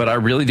 But I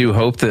really do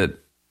hope that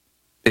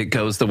it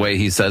goes the way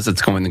he says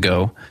it's going to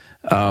go.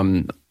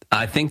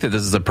 I think that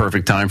this is a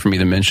perfect time for me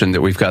to mention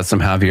that we've got some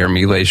Javier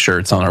Milei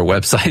shirts on our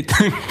website,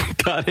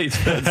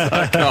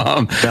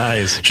 GodHatesFeds.com.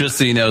 Guys. Just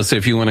so you know, so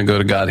if you want to go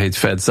to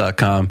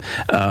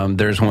GodHatesFeds.com,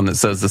 there's one that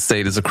says the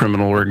state is a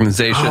criminal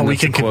organization. Oh, we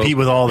can compete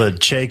with all the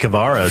Che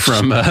Guevara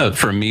from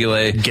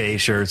Milei gay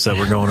shirts that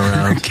were going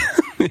around.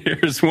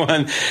 Here's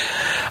one.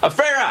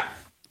 Afera!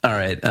 All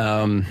right.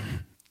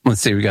 Let's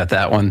see, we got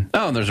that one.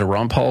 Oh, there's a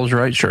Ron Paul's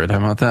right shirt. How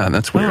about that?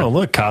 That's weird. Oh,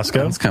 look, Costco.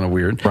 That's kind of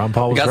weird. Ron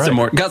Paul was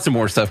right. Got some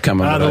more stuff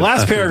coming. The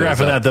last paragraph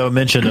of that, though,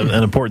 mentioned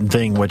an important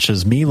thing, which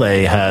is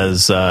Milei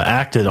has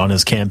acted on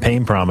his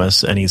campaign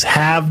promise, and he's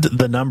halved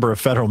the number of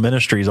federal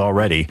ministries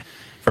already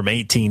from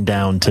 18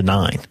 down to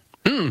 9.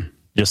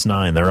 Just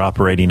 9. They're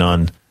operating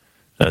on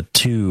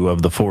 2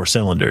 of the 4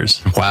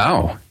 cylinders.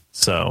 Wow.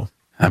 So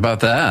how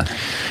about that?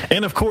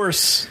 And, of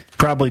course,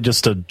 probably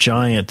just a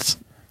giant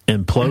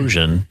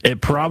implosion.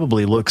 It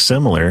probably looks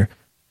similar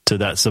to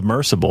that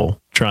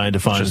submersible trying to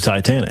find the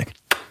Titanic.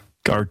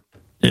 Or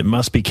it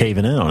must be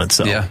caving in on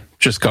itself. Yeah,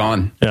 just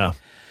gone. Yeah.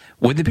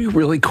 Wouldn't it be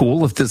really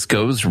cool if this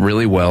goes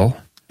really well?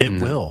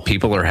 It will.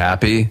 People are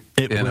happy.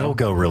 It will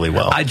go really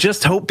well. I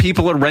just hope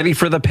people are ready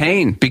for the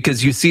pain,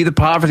 because you see the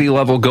poverty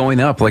level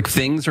going up. Like,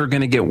 things are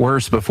going to get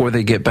worse before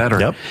they get better.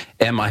 Yep.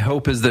 And my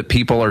hope is that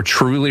people are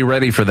truly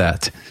ready for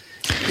that.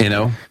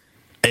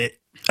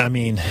 I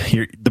mean,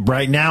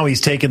 right now he's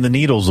taking the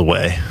needles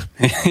away.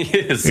 He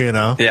is.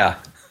 Yeah.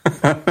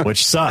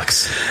 Which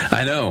sucks.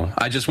 I know.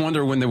 I just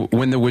wonder when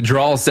the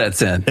withdrawal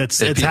sets in. It's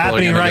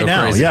happening right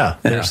now. Crazy. Yeah.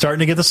 They're starting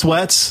to get the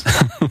sweats.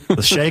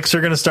 The shakes are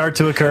going to start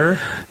to occur.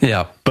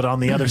 Yeah. But on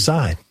the other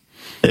side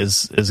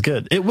is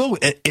good. It will,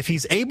 if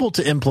he's able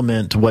to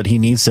implement what he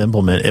needs to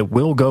implement, it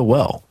will go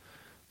well.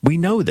 We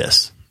know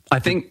this. I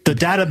think the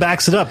data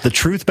backs it up. The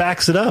truth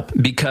backs it up.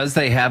 Because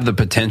they have the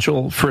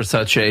potential for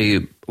such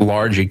a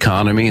large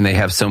economy and they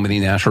have so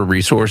many natural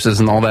resources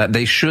and all that,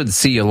 they should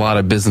see a lot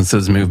of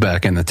businesses move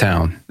back into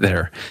town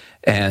there.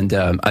 And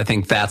I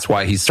think that's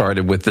why he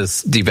started with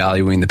this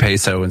devaluing the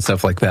peso and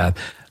stuff like that.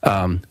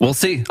 We'll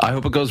see. I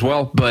hope it goes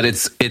well, but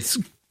it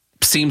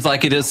seems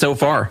like it is so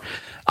far.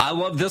 I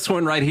love this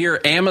one right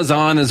here.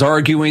 Amazon is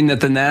arguing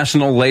that the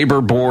National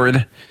Labor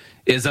Board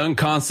is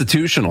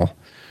unconstitutional,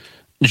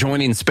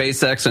 joining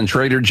SpaceX and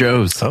Trader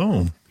Joe's.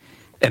 Oh.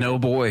 And oh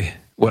boy,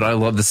 would I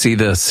love to see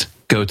this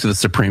go to the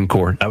Supreme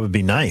Court. That would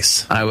be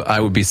nice. I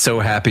would be so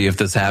happy if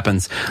this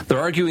happens. They're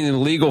arguing the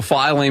legal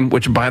filing,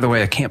 which, by the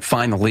way, I can't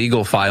find the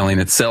legal filing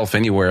itself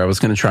anywhere. I was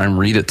going to try and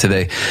read it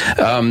today.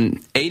 The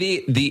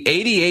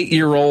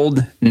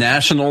 88-year-old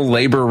National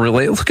Labor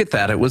Relations, look at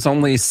that. It was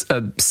only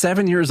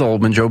 7 years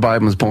old when Joe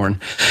Biden was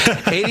born.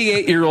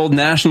 88-year-old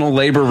National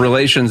Labor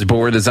Relations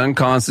Board is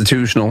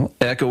unconstitutional,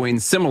 echoing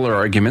similar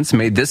arguments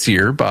made this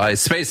year by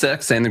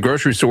SpaceX and the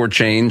grocery store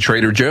chain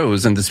Trader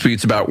Joe's in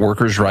disputes about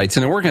workers' rights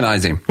and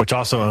organizing. Which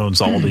also owns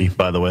Aldi,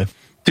 by the way.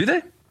 Do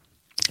they?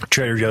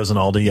 Trader Joe's and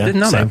Aldi, yeah.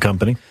 Didn't know same that.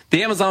 company.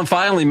 The Amazon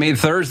filing made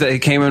Thursday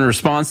came in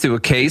response to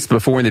a case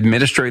before an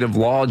administrative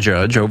law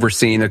judge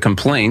overseeing a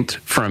complaint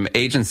from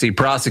agency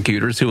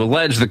prosecutors who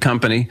alleged the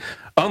company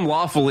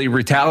unlawfully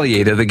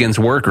retaliated against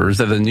workers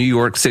at a New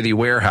York City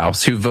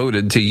warehouse who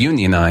voted to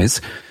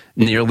unionize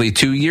nearly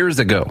 2 years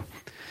ago.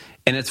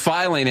 In its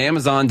filing,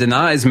 Amazon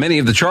denies many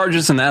of the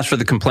charges and asks for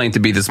the complaint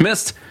to be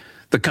dismissed.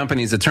 The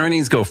company's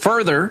attorneys go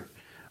further,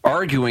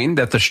 arguing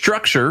that the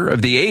structure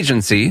of the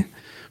agency,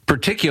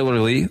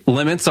 particularly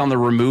limits on the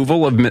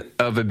removal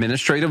of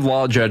administrative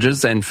law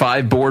judges and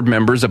 5 board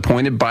members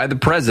appointed by the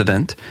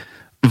president,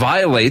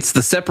 violates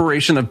the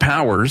separation of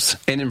powers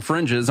and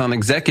infringes on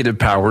executive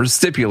powers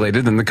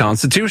stipulated in the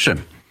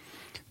Constitution.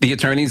 The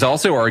attorneys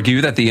also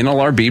argue that the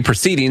NLRB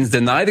proceedings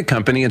deny the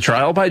company a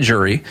trial by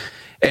jury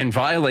and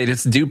violate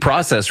its due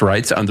process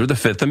rights under the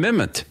Fifth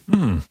Amendment.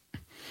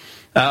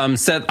 I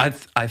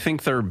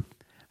think they're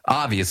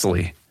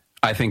obviously...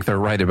 I think they're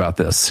right about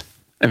this.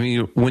 I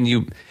mean,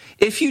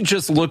 if you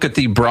just look at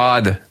the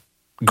broad,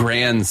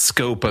 grand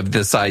scope of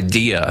this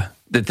idea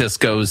that this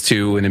goes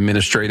to an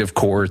administrative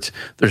court,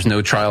 there's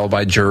no trial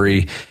by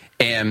jury,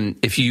 and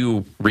if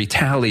you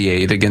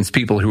retaliate against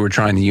people who are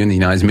trying to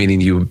unionize,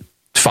 meaning you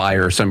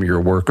fire some of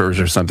your workers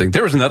or something.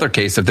 There was another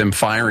case of them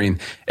firing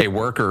a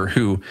worker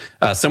who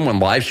someone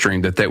live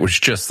streamed that was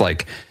just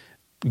like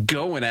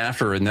going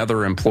after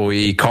another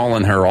employee,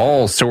 calling her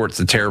all sorts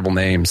of terrible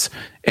names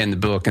in the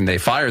book, and they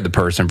fired the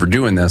person for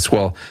doing this.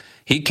 Well,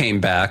 he came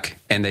back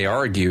and they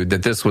argued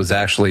that this was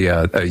actually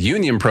a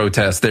union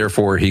protest.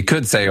 Therefore, he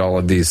could say all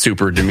of these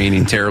super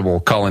demeaning,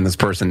 terrible, calling this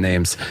person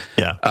names.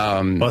 Yeah.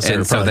 And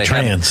so they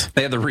had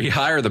to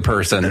rehire the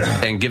person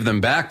and give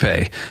them back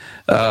pay.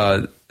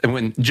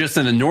 When just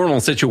in a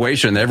normal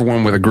situation,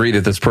 everyone would agree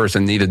that this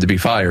person needed to be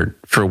fired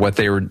for what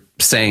they were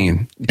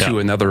saying to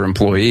another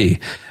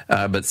employee.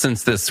 But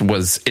since this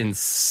was in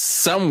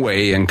some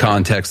way in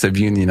context of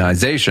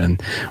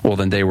unionization, well,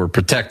 then they were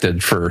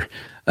protected for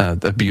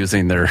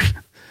abusing their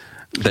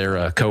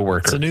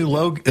coworker.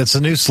 It's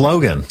a new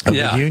slogan of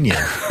the union.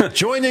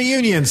 Join the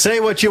union. Say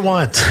what you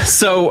want.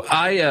 So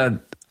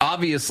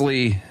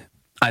obviously,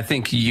 I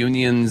think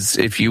unions,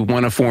 if you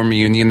want to form a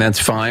union, that's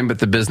fine, but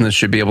the business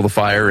should be able to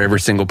fire every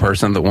single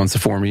person that wants to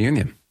form a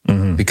union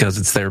because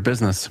it's their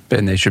business,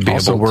 and they should be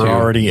able to. Also, we're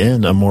already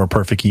in a more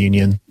perfect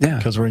union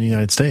because we're in the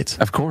United States.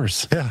 Of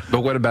course. Yeah. But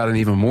what about an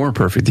even more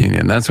perfect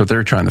union? That's what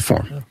they're trying to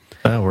form.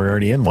 We're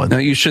already in one. Now,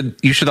 you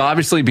should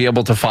obviously be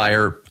able to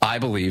fire, I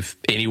believe,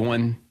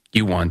 anyone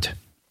you want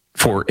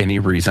for any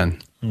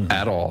reason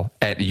at all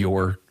at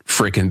your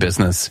freaking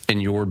business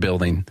in your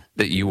building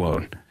that you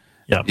own.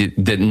 Yep.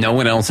 That no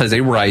one else has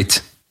a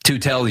right to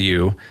tell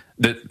you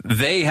that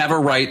they have a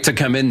right to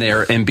come in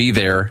there and be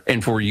there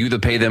and for you to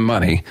pay them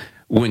money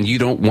when you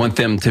don't want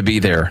them to be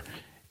there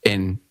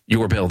in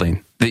your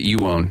building that you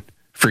own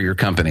for your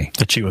company.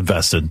 That you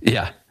invested.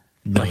 Yeah.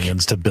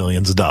 Millions to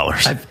billions of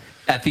dollars.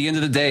 At the end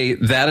of the day,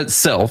 that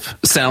itself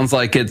sounds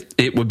like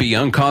it would be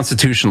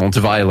unconstitutional to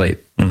violate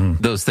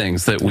those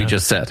things that we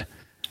just said.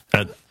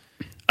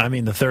 I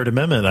mean, the Third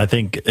Amendment, I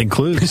think,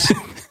 includes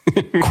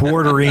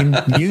quartering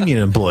union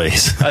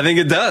employees. I think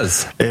it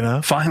does.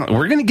 Finally,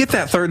 we're going to get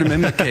that Third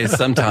Amendment case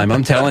sometime.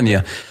 I'm telling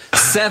you.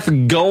 Seth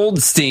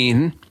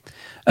Goldstein,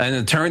 an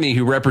attorney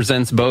who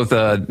represents both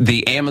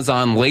the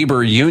Amazon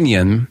labor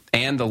union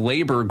and the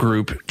labor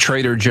group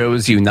Trader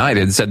Joe's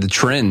United, said the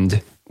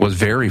trend was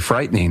very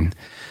frightening.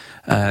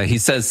 He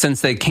says since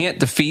they can't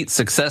defeat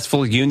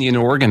successful union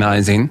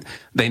organizing,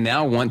 they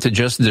now want to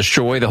just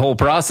destroy the whole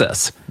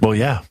process. Well,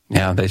 yeah.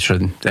 Yeah, they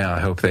should. Yeah, I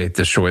hope they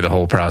destroy the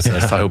whole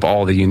process. Yeah. I hope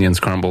all the unions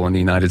crumble in the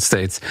United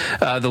States.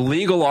 The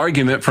legal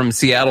argument from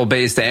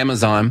Seattle-based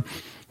Amazon,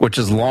 which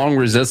has long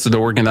resisted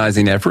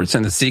organizing efforts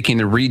and is seeking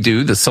to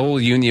redo the sole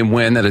union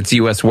win at its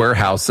U.S.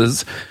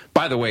 warehouses.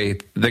 By the way,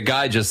 the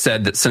guy just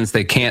said that since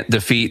they can't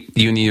defeat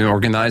union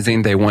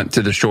organizing, they want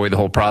to destroy the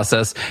whole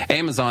process.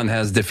 Amazon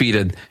has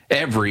defeated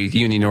every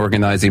union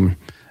organizing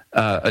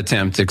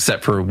attempt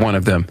except for one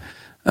of them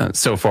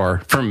so far,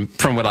 from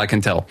what I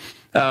can tell.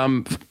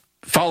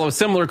 Follow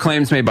similar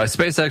claims made by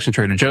SpaceX and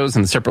Trader Joe's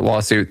in a separate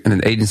lawsuit in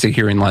an agency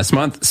hearing last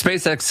month.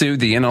 SpaceX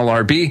sued the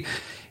NLRB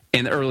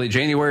in early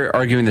January,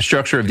 arguing the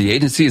structure of the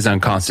agency is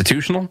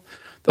unconstitutional.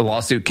 The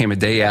lawsuit came a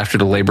day after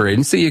the labor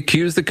agency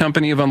accused the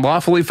company of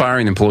unlawfully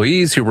firing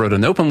employees who wrote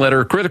an open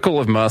letter critical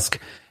of Musk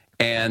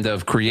and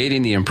of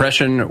creating the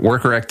impression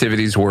worker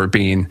activities were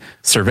being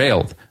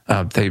surveilled.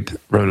 They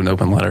wrote an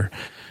open letter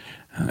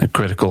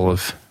critical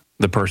of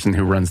the person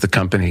who runs the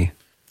company.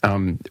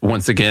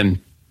 Once again,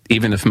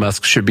 even if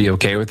Musk should be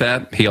okay with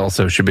that, he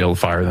also should be able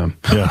to fire them.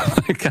 Yeah.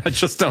 I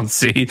just don't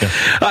see. Yeah.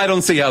 I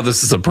don't see how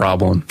this is a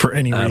problem for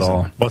any at reason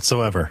all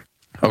whatsoever.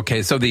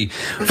 Okay, so the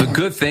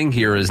good thing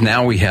here is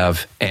now we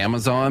have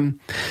Amazon,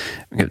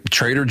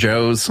 Trader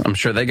Joe's. I'm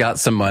sure they got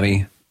some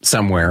money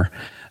somewhere,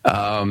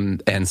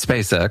 and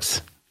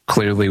SpaceX,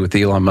 clearly with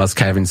Elon Musk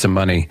having some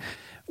money,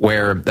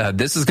 where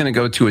this is going to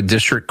go to a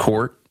district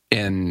court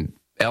in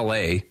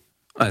L.A.,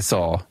 I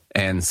saw,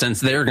 and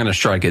since they're going to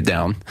strike it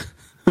down,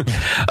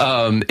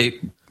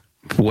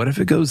 what if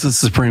it goes to the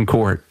Supreme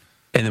Court?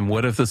 And then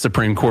what if the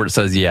Supreme Court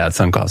says, yeah, it's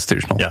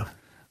unconstitutional? Yeah.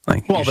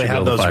 Well, they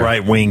have those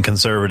right-wing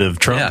conservative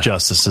Trump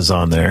justices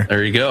on there.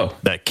 There you go.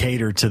 That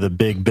cater to the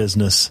big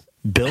business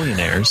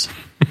billionaires.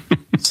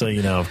 So,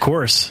 of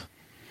course,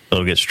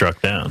 they'll get struck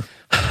down.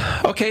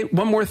 Okay,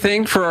 one more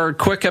thing for our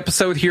quick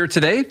episode here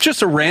today.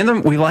 Just a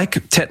random, we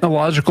like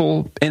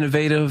technological,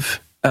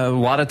 innovative, a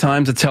lot of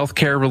times it's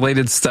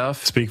healthcare-related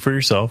stuff. Speak for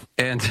yourself.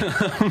 And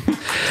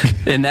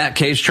in that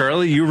case,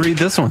 Charlie, you read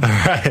this one. All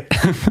right.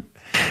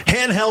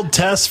 Handheld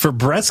test for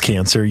breast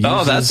cancer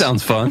uses that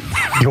sounds fun.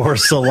 Your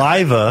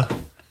saliva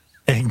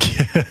and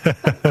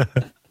a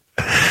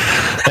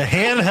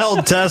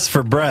handheld test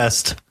for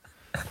breast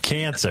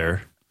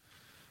cancer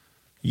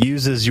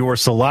uses your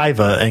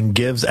saliva and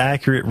gives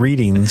accurate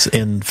readings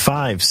in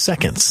 5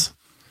 seconds.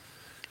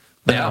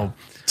 Now,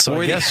 so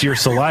I guess your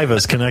saliva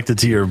is connected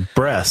to your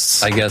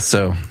breasts. I guess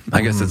so.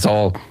 I guess it's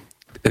all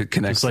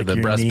connects like to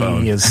the your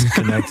breastbone. Knee is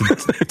connected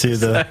to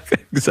the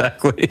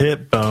exactly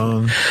hip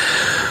bone.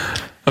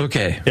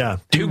 Okay. Yeah.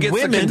 Who gets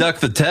to conduct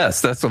the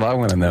test? That's what I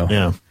want to know.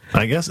 Yeah.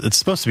 I guess it's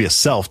supposed to be a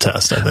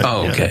self-test, I think.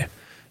 Oh, okay. Yeah.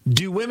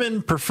 Do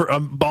women prefer,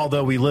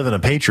 although we live in a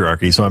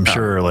patriarchy, so I'm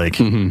sure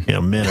men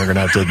are going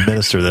to have to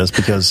administer this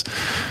because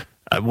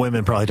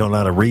women probably don't know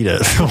how to read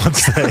it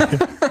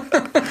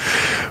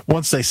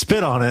once they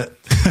spit on it.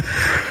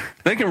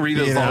 They can read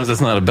it as long as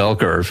it's not a bell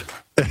curve.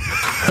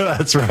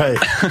 That's right.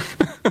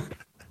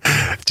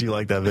 Do you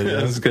like that video?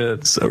 Yeah, that's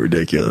good. So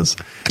ridiculous.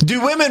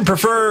 Do women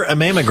prefer a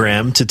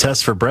mammogram to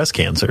test for breast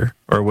cancer,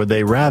 or would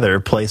they rather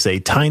place a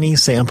tiny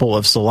sample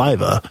of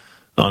saliva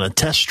on a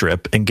test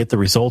strip and get the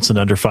results in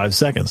under 5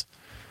 seconds?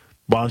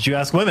 Why don't you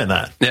ask women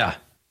that? Yeah.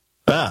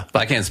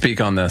 I can't speak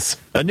on this.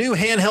 A new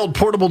handheld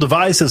portable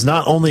device is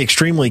not only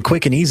extremely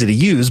quick and easy to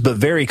use, but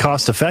very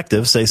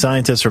cost-effective, say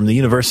scientists from the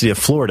University of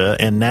Florida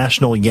and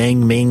National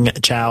Yang Ming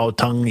Chiao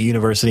Tung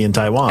University in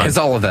Taiwan. Is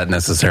all of that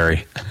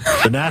necessary?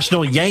 The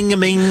National Yang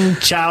Ming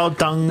Chiao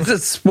Tung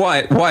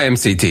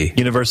YMCT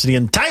University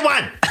in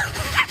Taiwan.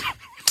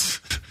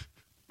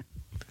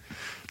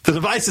 The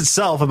device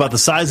itself, about the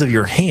size of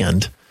your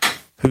hand.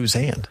 Whose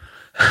hand?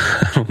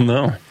 I don't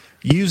know.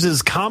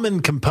 Uses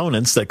common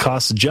components that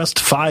cost just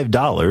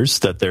 $5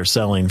 that they're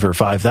selling for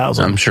 $5,000.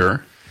 I'm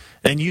sure.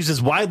 And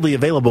uses widely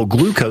available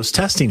glucose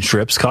testing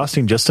strips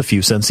costing just a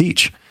few cents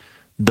each.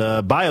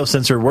 The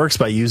biosensor works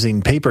by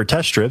using paper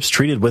test strips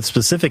treated with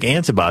specific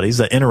antibodies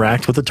that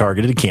interact with the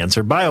targeted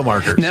cancer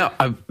biomarkers. Now,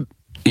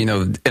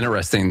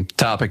 interesting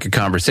topic of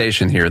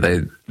conversation here.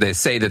 They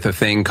say that the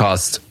thing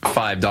costs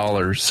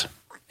 $5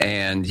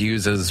 and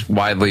uses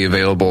widely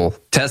available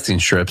testing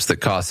strips that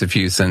cost a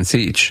few cents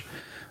each.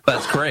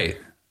 That's great.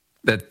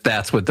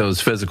 That's what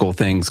those physical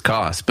things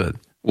cost. But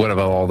what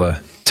about all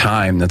the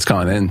time that's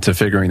gone into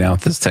figuring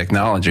out this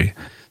technology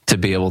to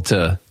be able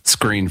to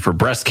screen for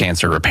breast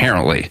cancer,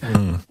 apparently,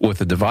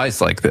 with a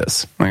device like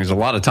this? There's a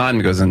lot of time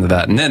that goes into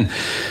that. And then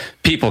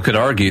people could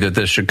argue that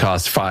this should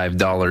cost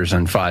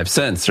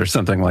 $5.05 or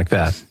something like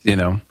that.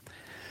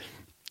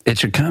 It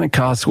should kind of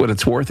cost what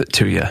it's worth it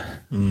to you,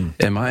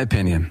 in my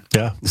opinion.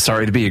 Yeah.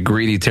 Sorry to be a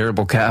greedy,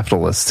 terrible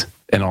capitalist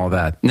and all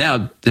that.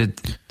 Now,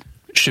 it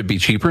should be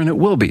cheaper, and it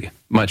will be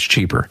much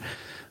cheaper.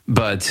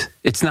 But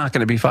it's not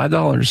going to be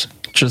 $5.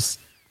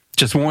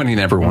 Just warning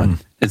everyone,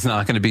 it's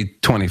not going to be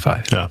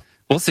 $25. Yeah.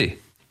 We'll see.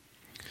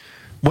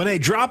 When a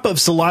drop of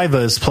saliva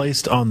is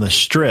placed on the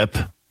strip,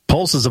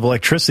 pulses of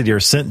electricity are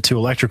sent to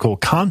electrical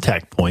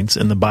contact points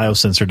in the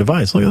biosensor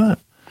device. Look at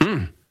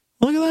that.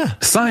 Look at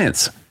that.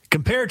 Science.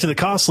 Compared to the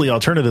costly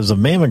alternatives of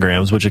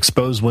mammograms, which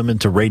expose women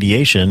to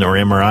radiation, or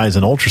MRIs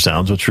and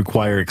ultrasounds, which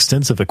require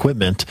extensive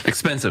equipment.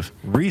 Expensive.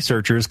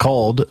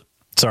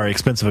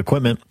 Expensive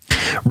equipment.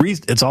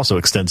 It's also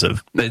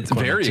extensive. It's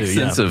very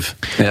extensive.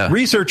 Yeah.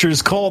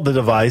 Researchers called the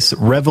device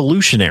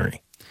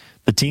revolutionary.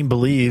 The team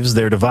believes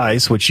their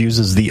device, which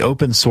uses the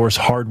open source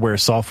hardware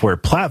software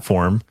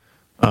platform,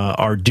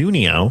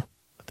 Arduino,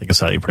 I think is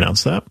how you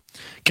pronounce that,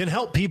 can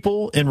help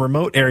people in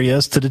remote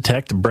areas to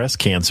detect breast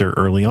cancer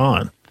early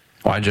on.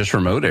 Why just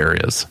remote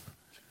areas?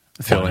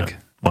 I feel like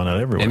why not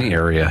everywhere? Any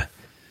area.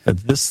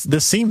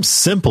 This seems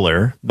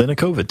simpler than a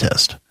COVID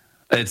test.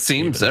 It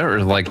seems kind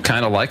of like a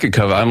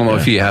COVID. I don't know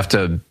if you have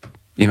to,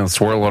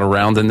 swirl it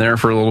around in there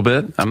for a little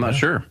bit. I'm not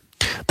sure.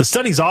 The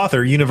study's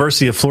author,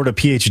 University of Florida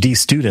PhD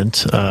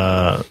student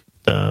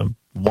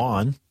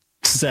Juan,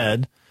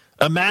 said,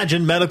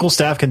 imagine medical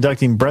staff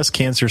conducting breast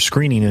cancer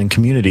screening in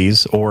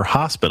communities or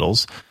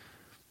hospitals,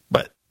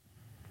 but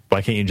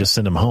why can't you just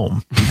send them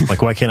home?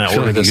 Like, why can't I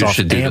order this off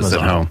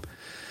Amazon? Home.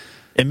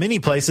 In many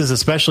places,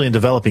 especially in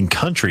developing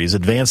countries,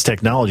 advanced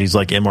technologies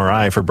like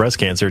MRI for breast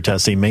cancer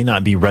testing may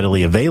not be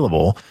readily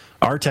available.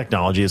 Our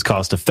technology is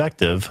cost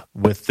effective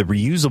with the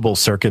reusable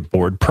circuit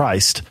board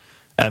priced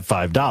at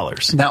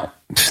 $5. Now,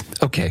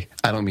 okay,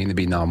 I don't mean to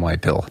be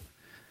non-white pill,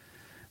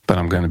 but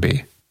I'm going to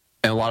be.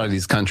 In a lot of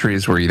these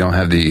countries where you don't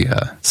have the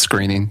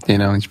screening,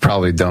 you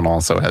probably don't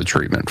also have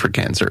treatment for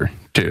cancer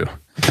too.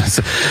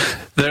 So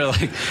they're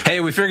like,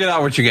 "Hey, we figured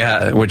out what you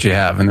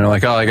have," and they're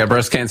like, "Oh, I got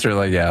breast cancer."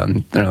 Like, yeah,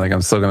 and they're like,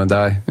 "I'm still going to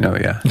die."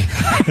 Yeah.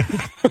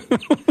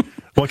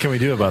 What can we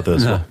do about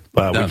this? No,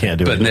 we can't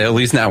do it. But at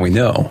least now we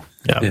know.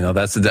 Yeah.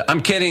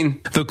 I'm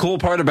kidding. The cool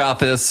part about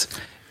this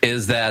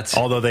is that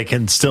although they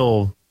can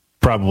still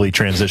probably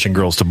transition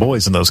girls to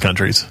boys in those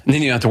countries,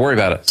 then you don't have to worry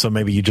about it. So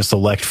maybe you just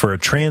elect for a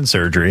trans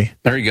surgery.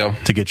 There you go.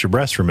 To get your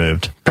breast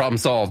removed. Problem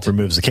solved.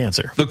 Removes the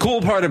cancer. The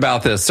cool part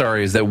about this,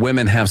 is that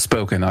women have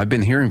spoken. I've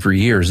been hearing for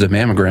years that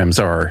mammograms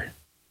are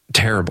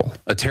terrible,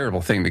 a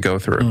terrible thing to go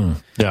through.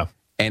 Yeah.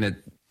 And it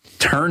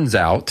turns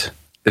out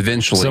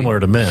eventually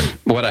similar to men.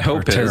 What I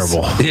hope is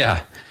terrible.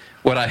 Yeah.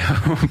 What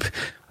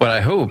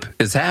I hope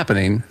is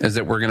happening is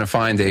that we're going to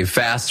find a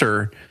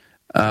faster,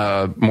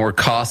 more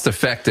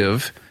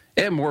cost-effective,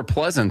 and more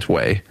pleasant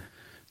way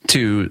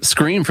to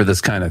screen for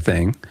this kind of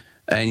thing,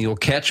 and you'll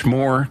catch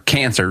more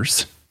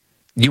cancers.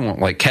 You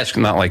won't catch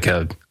not like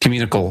a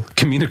communicable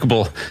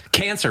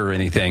cancer or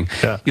anything.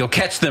 Yeah. You'll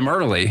catch them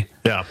early.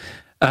 Yeah.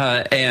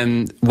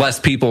 And less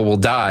people will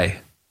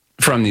die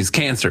from these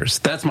cancers.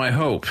 That's my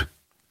hope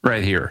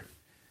right here.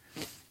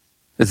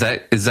 Is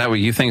that what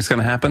you think is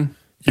going to happen?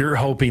 You're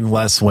hoping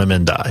less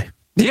women die.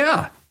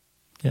 Yeah.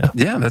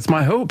 Yeah, that's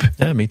my hope.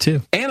 Yeah, me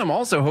too. And I'm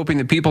also hoping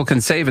that people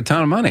can save a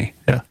ton of money.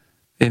 Yeah.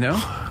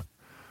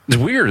 It's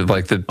weird,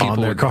 like the people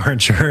on their car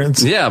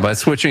insurance. Yeah, by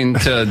switching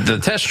to the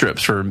test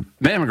strips for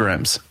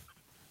mammograms.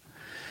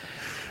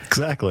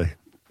 Exactly.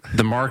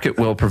 The market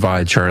will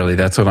provide, Charlie.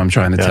 That's what I'm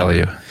trying to tell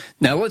you.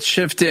 Now let's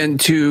shift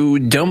into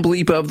Dumb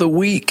Bleep of the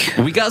Week.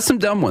 We got some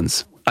dumb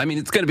ones. I mean,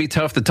 it's going to be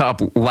tough to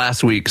top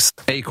last week's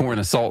Acorn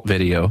assault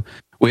video.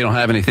 We don't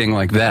have anything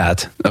like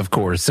that, of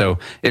course. So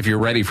if you're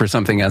ready for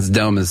something as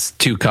dumb as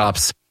two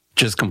cops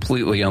just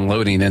completely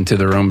unloading into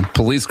their own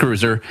police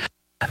cruiser,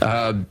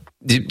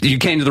 you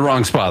came to the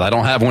wrong spot. I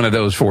don't have one of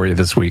those for you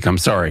this week. I'm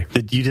sorry.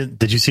 Did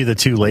you see the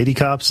two lady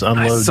cops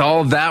unload? I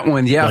saw that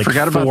one. Yeah, I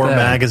forgot about that. 4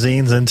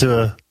 magazines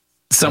into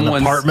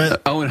someone's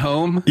apartment, own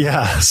home.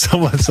 Yeah,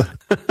 someone's.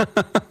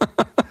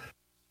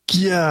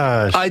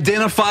 Gosh!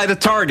 Identify the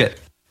target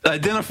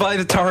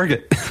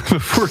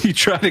before you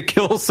try to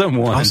kill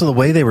someone. Also, the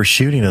way they were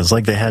shooting is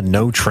like they had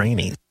no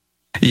training.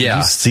 Yeah,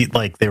 you see,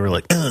 they were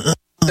like.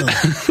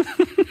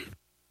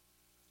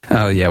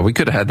 Oh, yeah, we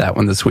could have had that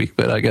one this week,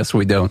 but I guess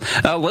we don't.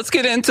 Let's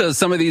get into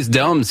some of these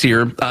dumbs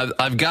here.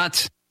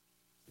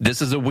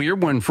 This is a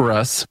weird one for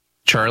us.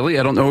 Charlie,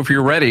 I don't know if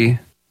you're ready.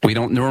 We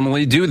don't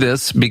normally do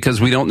this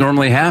because we don't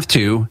normally have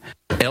to.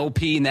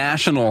 LP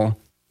National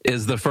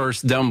is the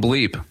first dumb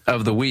bleep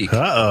of the week.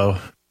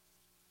 Uh-oh.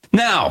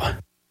 Now,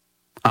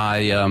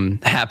 I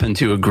happen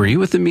to agree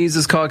with the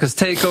Mises Caucus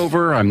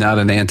takeover. I'm not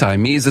an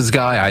anti-Mises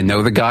guy. I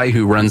know the guy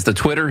who runs the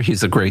Twitter.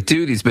 He's a great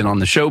dude. He's been on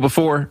the show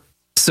before.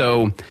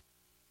 So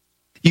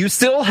you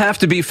still have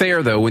to be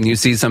fair, though, when you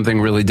see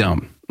something really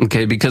dumb.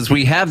 Okay, because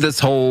we have this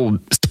whole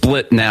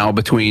split now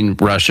between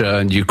Russia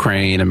and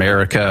Ukraine,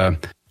 America,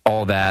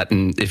 all that.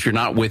 And if you're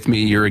not with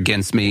me, you're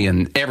against me.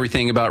 And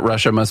everything about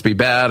Russia must be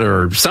bad.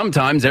 Or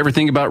sometimes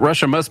everything about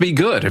Russia must be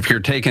good if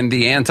you're taking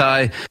the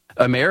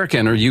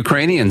anti-American or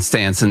Ukrainian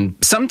stance. And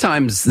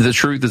sometimes the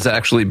truth is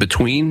actually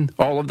between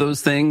all of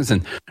those things.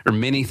 Or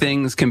many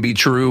things can be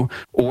true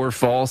or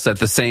false at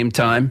the same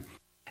time.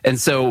 And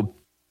so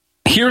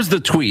here's the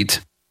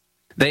tweet.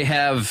 They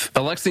have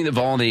Alexei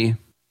Navalny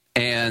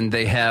and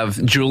they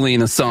have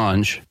Julian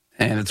Assange.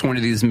 And it's one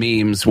of these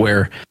memes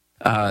where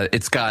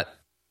it's got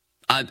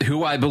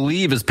who I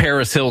believe is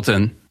Paris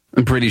Hilton,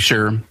 I'm pretty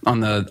sure, on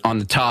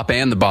the top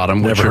and the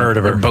bottom. Never heard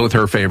of her. Both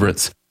her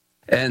favorites.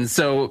 And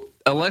so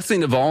Alexei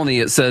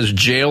Navalny, it says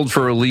jailed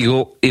for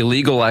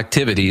illegal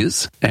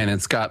activities. And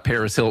it's got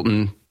Paris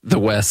Hilton, the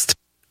West,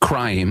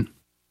 crying.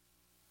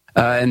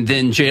 And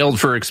then jailed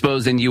for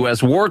exposing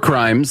U.S. war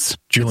crimes.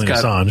 Julian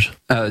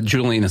Assange.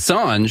 Julian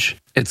Assange.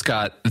 It's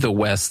got the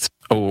West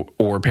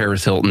or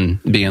Paris Hilton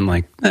being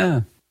like,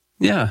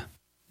 yeah,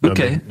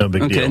 okay. No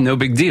big deal. No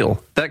big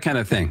deal. That kind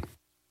of thing.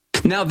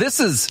 Now, this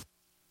is,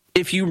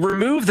 if you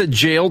remove the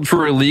jailed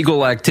for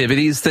illegal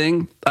activities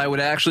thing, I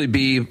would actually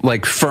be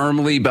like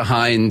firmly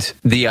behind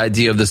the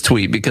idea of this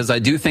tweet, because I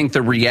do think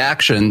the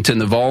reaction to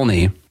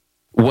Navalny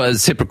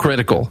was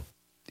hypocritical.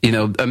 You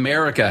know,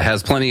 America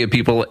has plenty of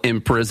people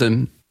in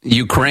prison.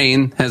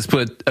 Ukraine has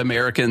put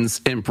Americans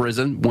in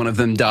prison. One of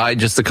them died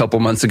just a couple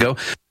months ago.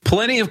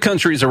 Plenty of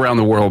countries around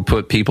the world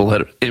put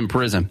people in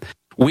prison.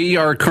 We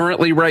are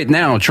currently right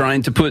now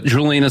trying to put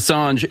Julian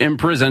Assange in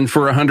prison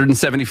for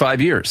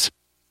 175 years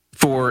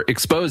for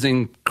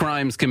exposing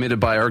crimes committed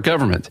by our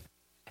government.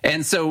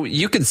 And so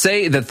you could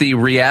say that the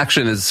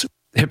reaction is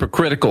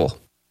hypocritical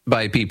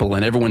by people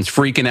and everyone's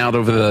freaking out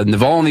over the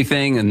Navalny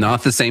thing and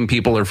not the same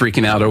people are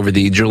freaking out over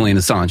the Julian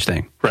Assange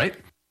thing, right?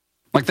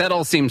 Like that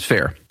all seems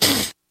fair.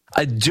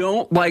 I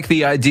don't like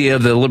the idea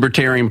of the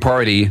Libertarian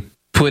Party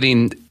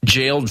putting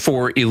jailed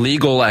for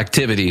illegal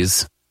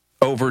activities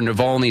over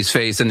Navalny's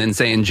face and then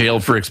saying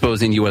jailed for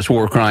exposing U.S.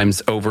 war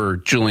crimes over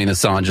Julian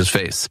Assange's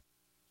face.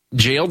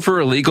 Jailed for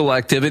illegal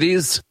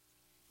activities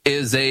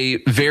is a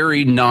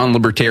very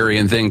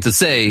non-libertarian thing to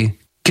say,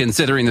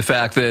 considering the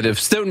fact that if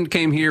Stoughton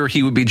came here,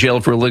 he would be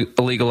jailed for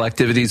illegal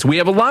activities. We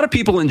have a lot of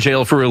people in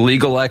jail for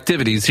illegal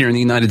activities here in the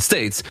United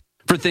States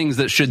for things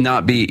that should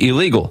not be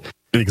illegal.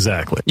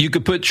 Exactly. You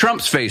could put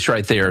Trump's face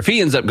right there if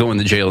he ends up going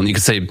to jail, and you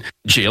could say,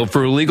 jailed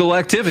for illegal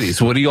activities.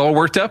 What are you all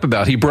worked up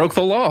about? He broke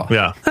the law.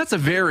 Yeah. That's a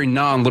very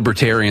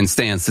non-libertarian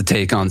stance to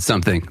take on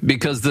something,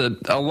 because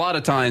a lot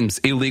of times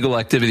illegal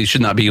activities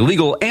should not be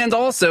illegal. And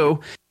also,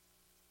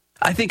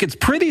 I think it's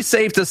pretty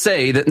safe to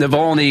say that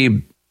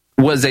Navalny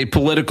was a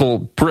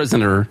political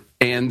prisoner,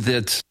 and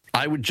that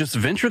I would just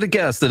venture to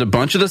guess that a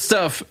bunch of the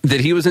stuff that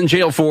he was in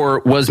jail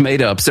for was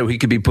made up so he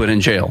could be put in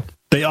jail.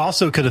 They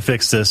also could have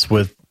fixed this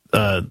with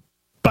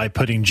by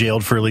putting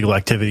jailed for illegal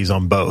activities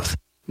on both.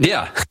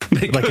 Yeah.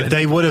 Like if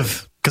they would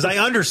have, because I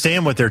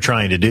understand what they're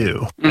trying to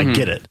do. Mm-hmm. I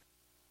get it.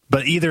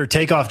 But either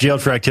take off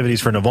jailed for activities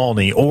for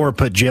Navalny or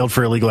put jailed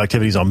for illegal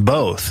activities on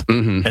both.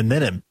 Mm-hmm. And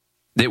then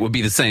it would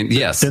be the same.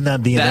 Yes. Then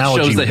the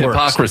analogy shows the works.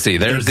 Hypocrisy.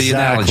 There's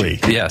exactly.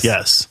 The analogy. Yes.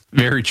 Yes.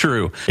 Very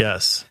true.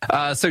 Yes.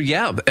 So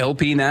yeah,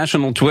 LP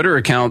National Twitter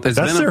account. That's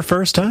their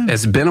first time.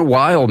 It's been a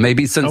while,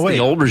 maybe since the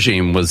old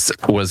regime was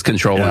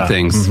controlling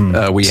things.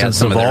 Mm-hmm. We since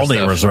had some Navalny of their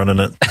stuff. Was running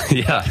it.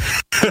 Yeah.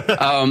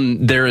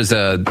 There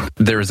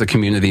is a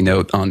community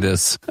note on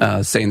this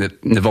saying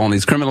that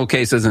Navalny's criminal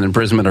cases and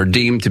imprisonment are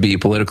deemed to be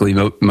politically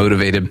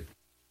motivated.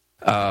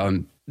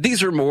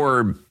 These are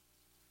more.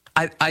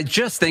 I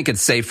just think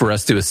it's safe for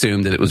us to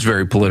assume that it was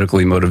very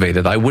politically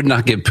motivated. I would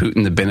not give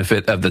Putin the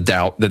benefit of the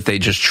doubt that they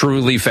just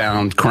truly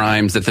found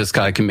crimes that this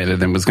guy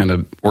committed and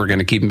we're going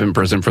to keep him in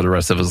prison for the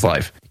rest of his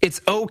life.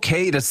 It's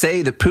okay to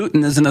say that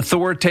Putin is an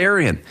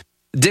authoritarian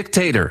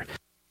dictator.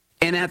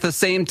 And at the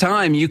same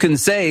time, you can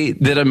say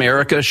that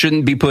America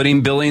shouldn't be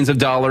putting billions of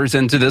dollars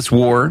into this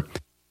war,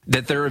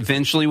 that there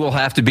eventually will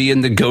have to be a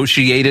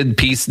negotiated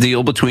peace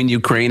deal between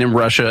Ukraine and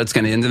Russia. It's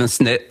going to end in a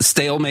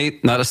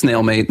stalemate, not a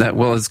snailmate.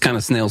 It's kind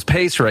of snail's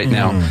pace right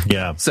now.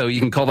 Yeah. So you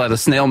can call that a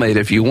snailmate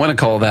if you want to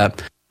call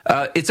that.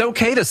 It's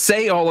okay to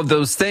say all of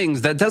those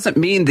things. That doesn't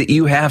mean that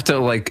you have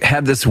to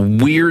have this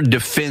weird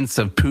defense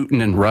of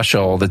Putin and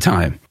Russia all the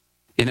time.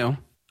 You know,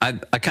 I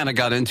kind of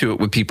got into it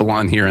with people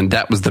on here, and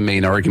that was the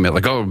main argument.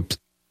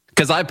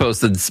 Because I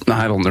posted,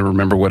 I don't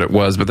remember what it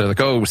was, but they're like,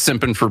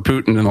 simping for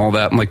Putin and all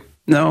that. I'm like,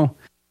 No,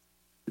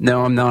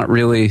 I'm not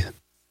really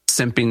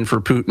simping for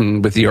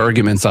Putin with the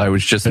arguments I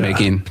was just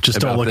making.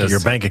 Just don't look at your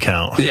bank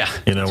account. Yeah.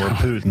 Where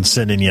Putin's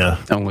sending you.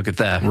 Don't look at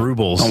that.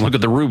 Rubles. Don't look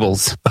at the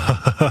rubles.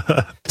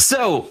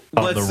 So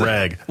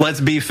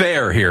let's be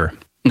fair here.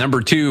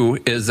 Number 2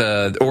 is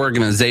an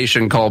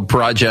organization called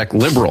Project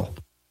Liberal.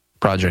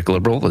 Project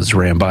Liberal is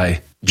ran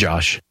by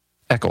Josh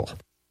Eckel.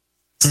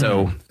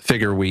 So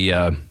figure we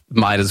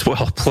might as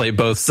well play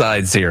both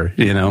sides here,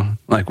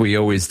 like we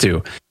always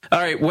do. All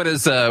right,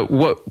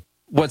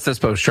 what's this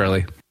post,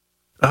 Charlie?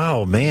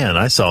 Oh man,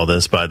 I saw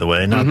this, by the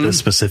way. Not this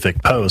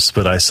specific post,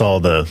 but I saw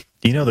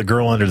the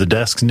girl under the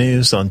desk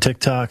news on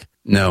TikTok?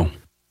 No.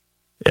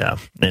 Yeah.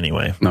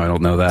 Anyway. No, I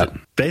don't know that.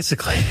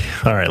 Basically.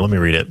 All right, let me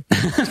read it.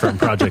 It's from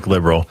Project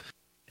Liberal.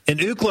 In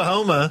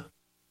Oklahoma,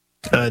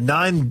 a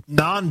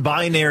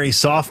non-binary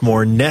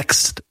sophomore,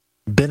 Next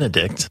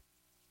Benedict,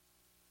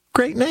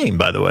 great name,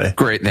 by the way.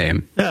 Great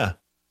name. Yeah.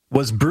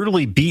 Was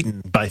brutally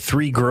beaten by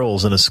 3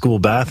 girls in a school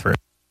bathroom.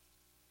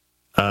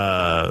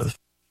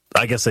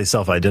 I guess they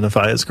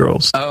self-identify as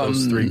girls.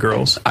 Those 3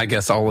 girls. I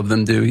guess all of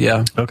them do,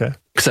 yeah. Okay.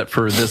 Except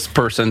for this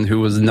person who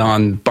was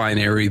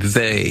non-binary,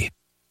 they.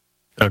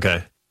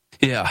 Okay.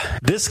 Yeah.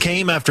 This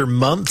came after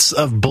months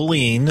of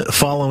bullying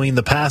following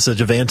the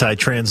passage of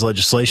anti-trans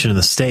legislation in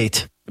the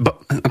state.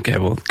 Okay,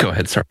 well, go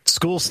ahead, sir.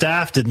 School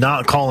staff did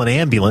not call an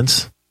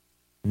ambulance.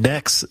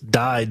 Next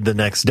died the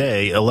next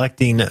day.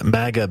 Electing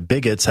MAGA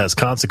bigots has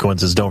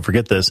consequences. Don't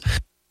forget this.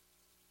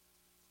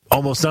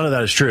 Almost none of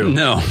that is true.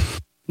 No,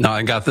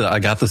 I got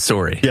the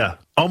story. Yeah.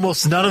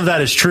 Almost none of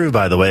that is true,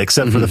 by the way,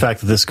 except for the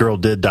fact that this girl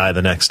did die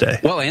the next day.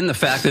 Well, and the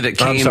fact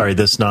that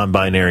this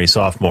non-binary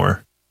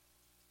sophomore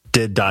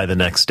did die the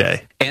next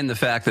day. And the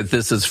fact that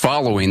this is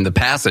following the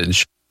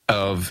passage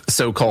of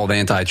so-called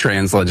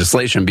anti-trans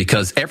legislation,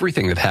 because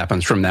everything that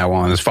happens from now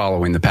on is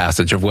following the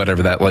passage of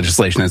whatever that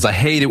legislation is. I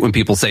hate it when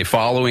people say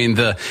following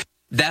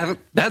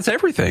that's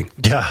everything.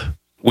 Yeah.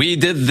 We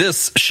did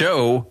this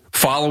show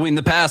following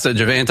the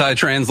passage of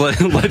anti-trans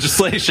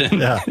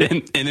legislation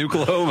in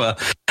Oklahoma.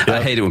 Yep.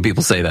 I hate it when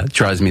people say that. It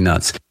drives me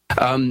nuts.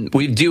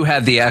 We do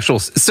have the actual...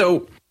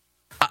 So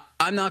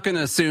I'm not going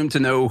to assume to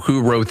know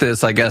who wrote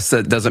this. I guess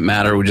that doesn't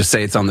matter. We'll just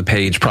say it's on the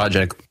page,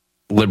 Project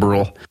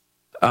Liberal.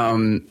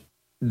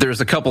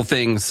 There's a couple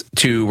things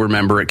to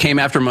remember. It came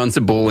after months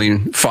of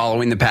bullying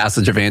following the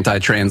passage of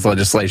anti-trans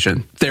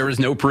legislation. There is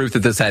no proof that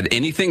this had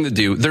anything to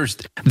do.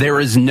 There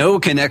is no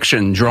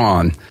connection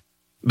drawn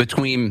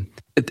between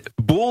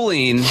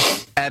bullying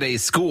at a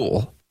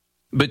school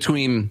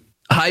between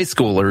high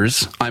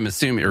schoolers, I'm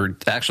assuming, or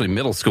actually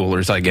middle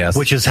schoolers, I guess.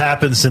 Which has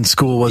happened since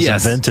school was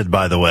invented,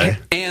 by the way.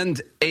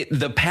 And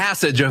the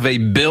passage of a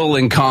bill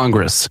in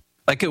Congress.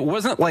 Like, it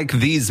wasn't like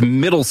these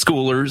middle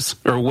schoolers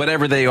or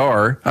whatever they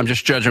are. I'm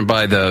just judging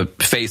by the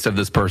face of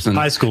this person.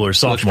 High schooler,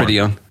 sophomore. Looks pretty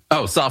young.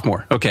 Oh,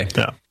 sophomore. Okay.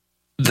 Yeah.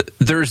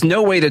 There's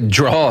no way to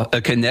draw a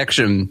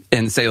connection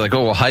and say, like,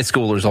 oh, well, high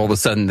schoolers, all of a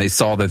sudden they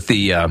saw that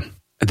they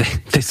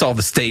saw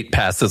the state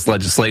pass this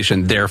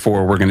legislation,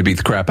 therefore we're going to beat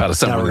the crap out of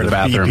someone in the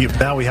bathroom.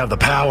 Now we have the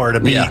power to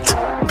beat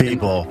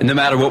people. And no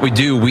matter what we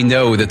do, we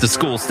know that the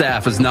school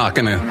staff is not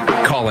going to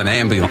call an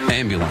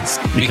ambulance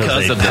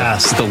because of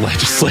the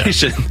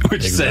legislation,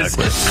 which says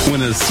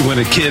when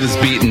a kid is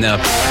beaten up,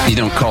 you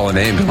don't call an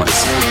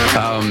ambulance.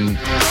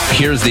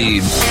 Here's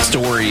the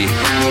story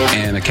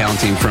and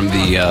accounting from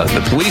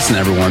the police and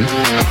everyone.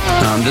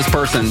 This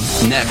person,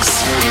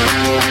 Next,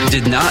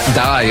 did not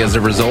die as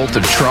a result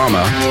of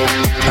trauma.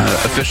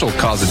 Official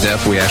cause of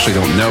death we actually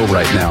don't know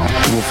right now.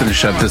 We'll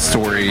finish up this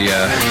story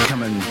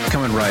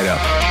coming right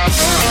up.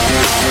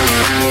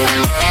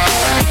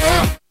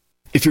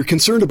 If you're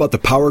concerned about the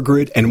power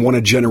grid and want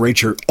to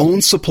generate your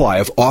own supply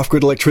of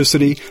off-grid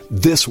electricity,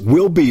 this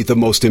will be the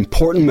most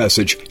important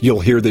message you'll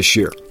hear this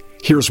year.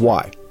 Here's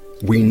why.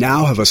 We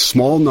now have a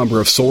small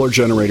number of solar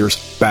generators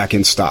back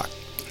in stock.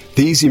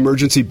 These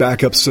emergency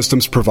backup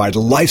systems provide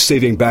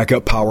life-saving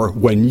backup power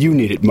when you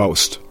need it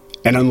most.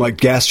 And unlike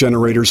gas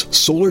generators,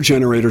 solar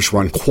generators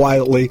run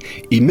quietly,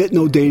 emit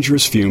no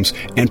dangerous fumes,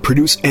 and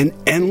produce an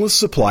endless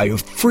supply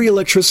of free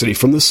electricity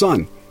from the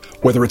sun.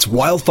 Whether it's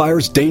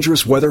wildfires,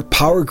 dangerous weather,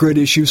 power grid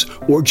issues,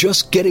 or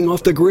just getting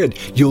off the grid,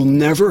 you'll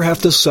never have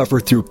to suffer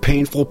through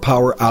painful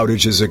power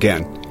outages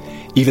again.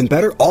 Even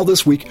better, all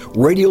this week,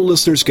 radio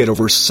listeners get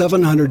over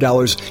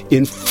 $700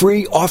 in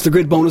free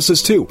off-the-grid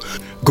bonuses, too.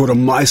 Go to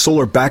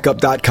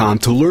MySolarBackup.com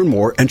to learn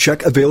more and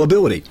check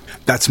availability.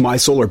 That's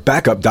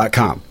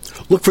MySolarBackup.com.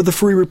 Look for the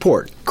free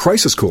report,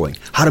 Crisis Cooling,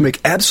 how to make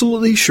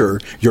absolutely sure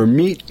your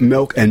meat,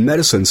 milk, and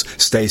medicines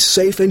stay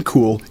safe and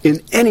cool in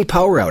any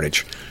power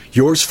outage.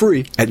 Yours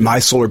free at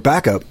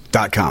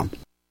MySolarBackup.com.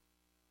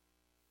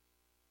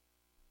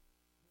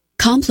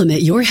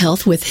 Complement your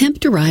health with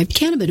hemp-derived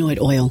cannabinoid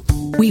oil.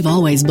 We've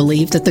always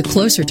believed that the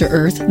closer to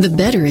Earth, the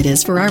better it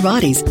is for our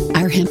bodies.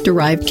 Our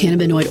hemp-derived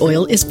cannabinoid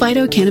oil is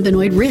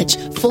phytocannabinoid-rich,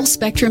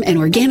 full-spectrum, and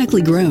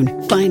organically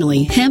grown.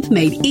 Finally, hemp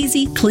made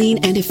easy,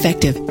 clean, and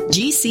effective.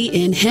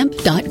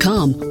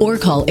 GCNhemp.com or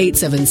call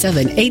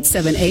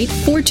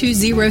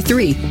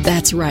 877-878-4203.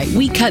 That's right,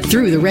 we cut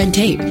through the red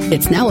tape.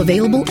 It's now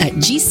available at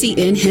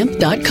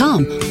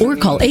GCNhemp.com or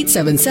call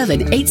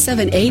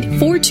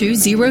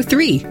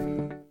 877-878-4203.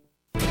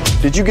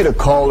 Did you get a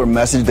call or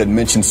message that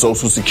mentioned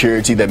Social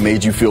Security that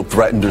made you feel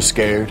threatened or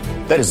scared?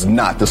 That is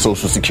not the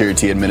Social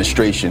Security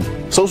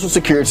Administration. Social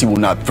Security will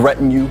not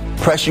threaten you,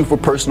 press you for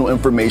personal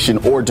information,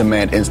 or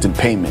demand instant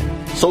payment.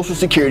 Social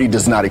Security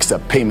does not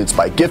accept payments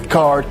by gift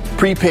card,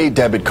 prepaid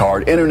debit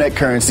card, internet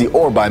currency,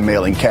 or by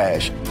mailing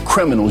cash.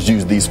 Criminals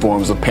use these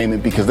forms of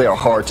payment because they are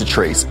hard to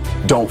trace.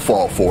 Don't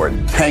fall for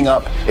it. Hang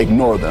up,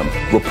 ignore them.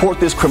 Report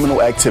this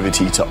criminal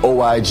activity to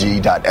oig.ssa.gov.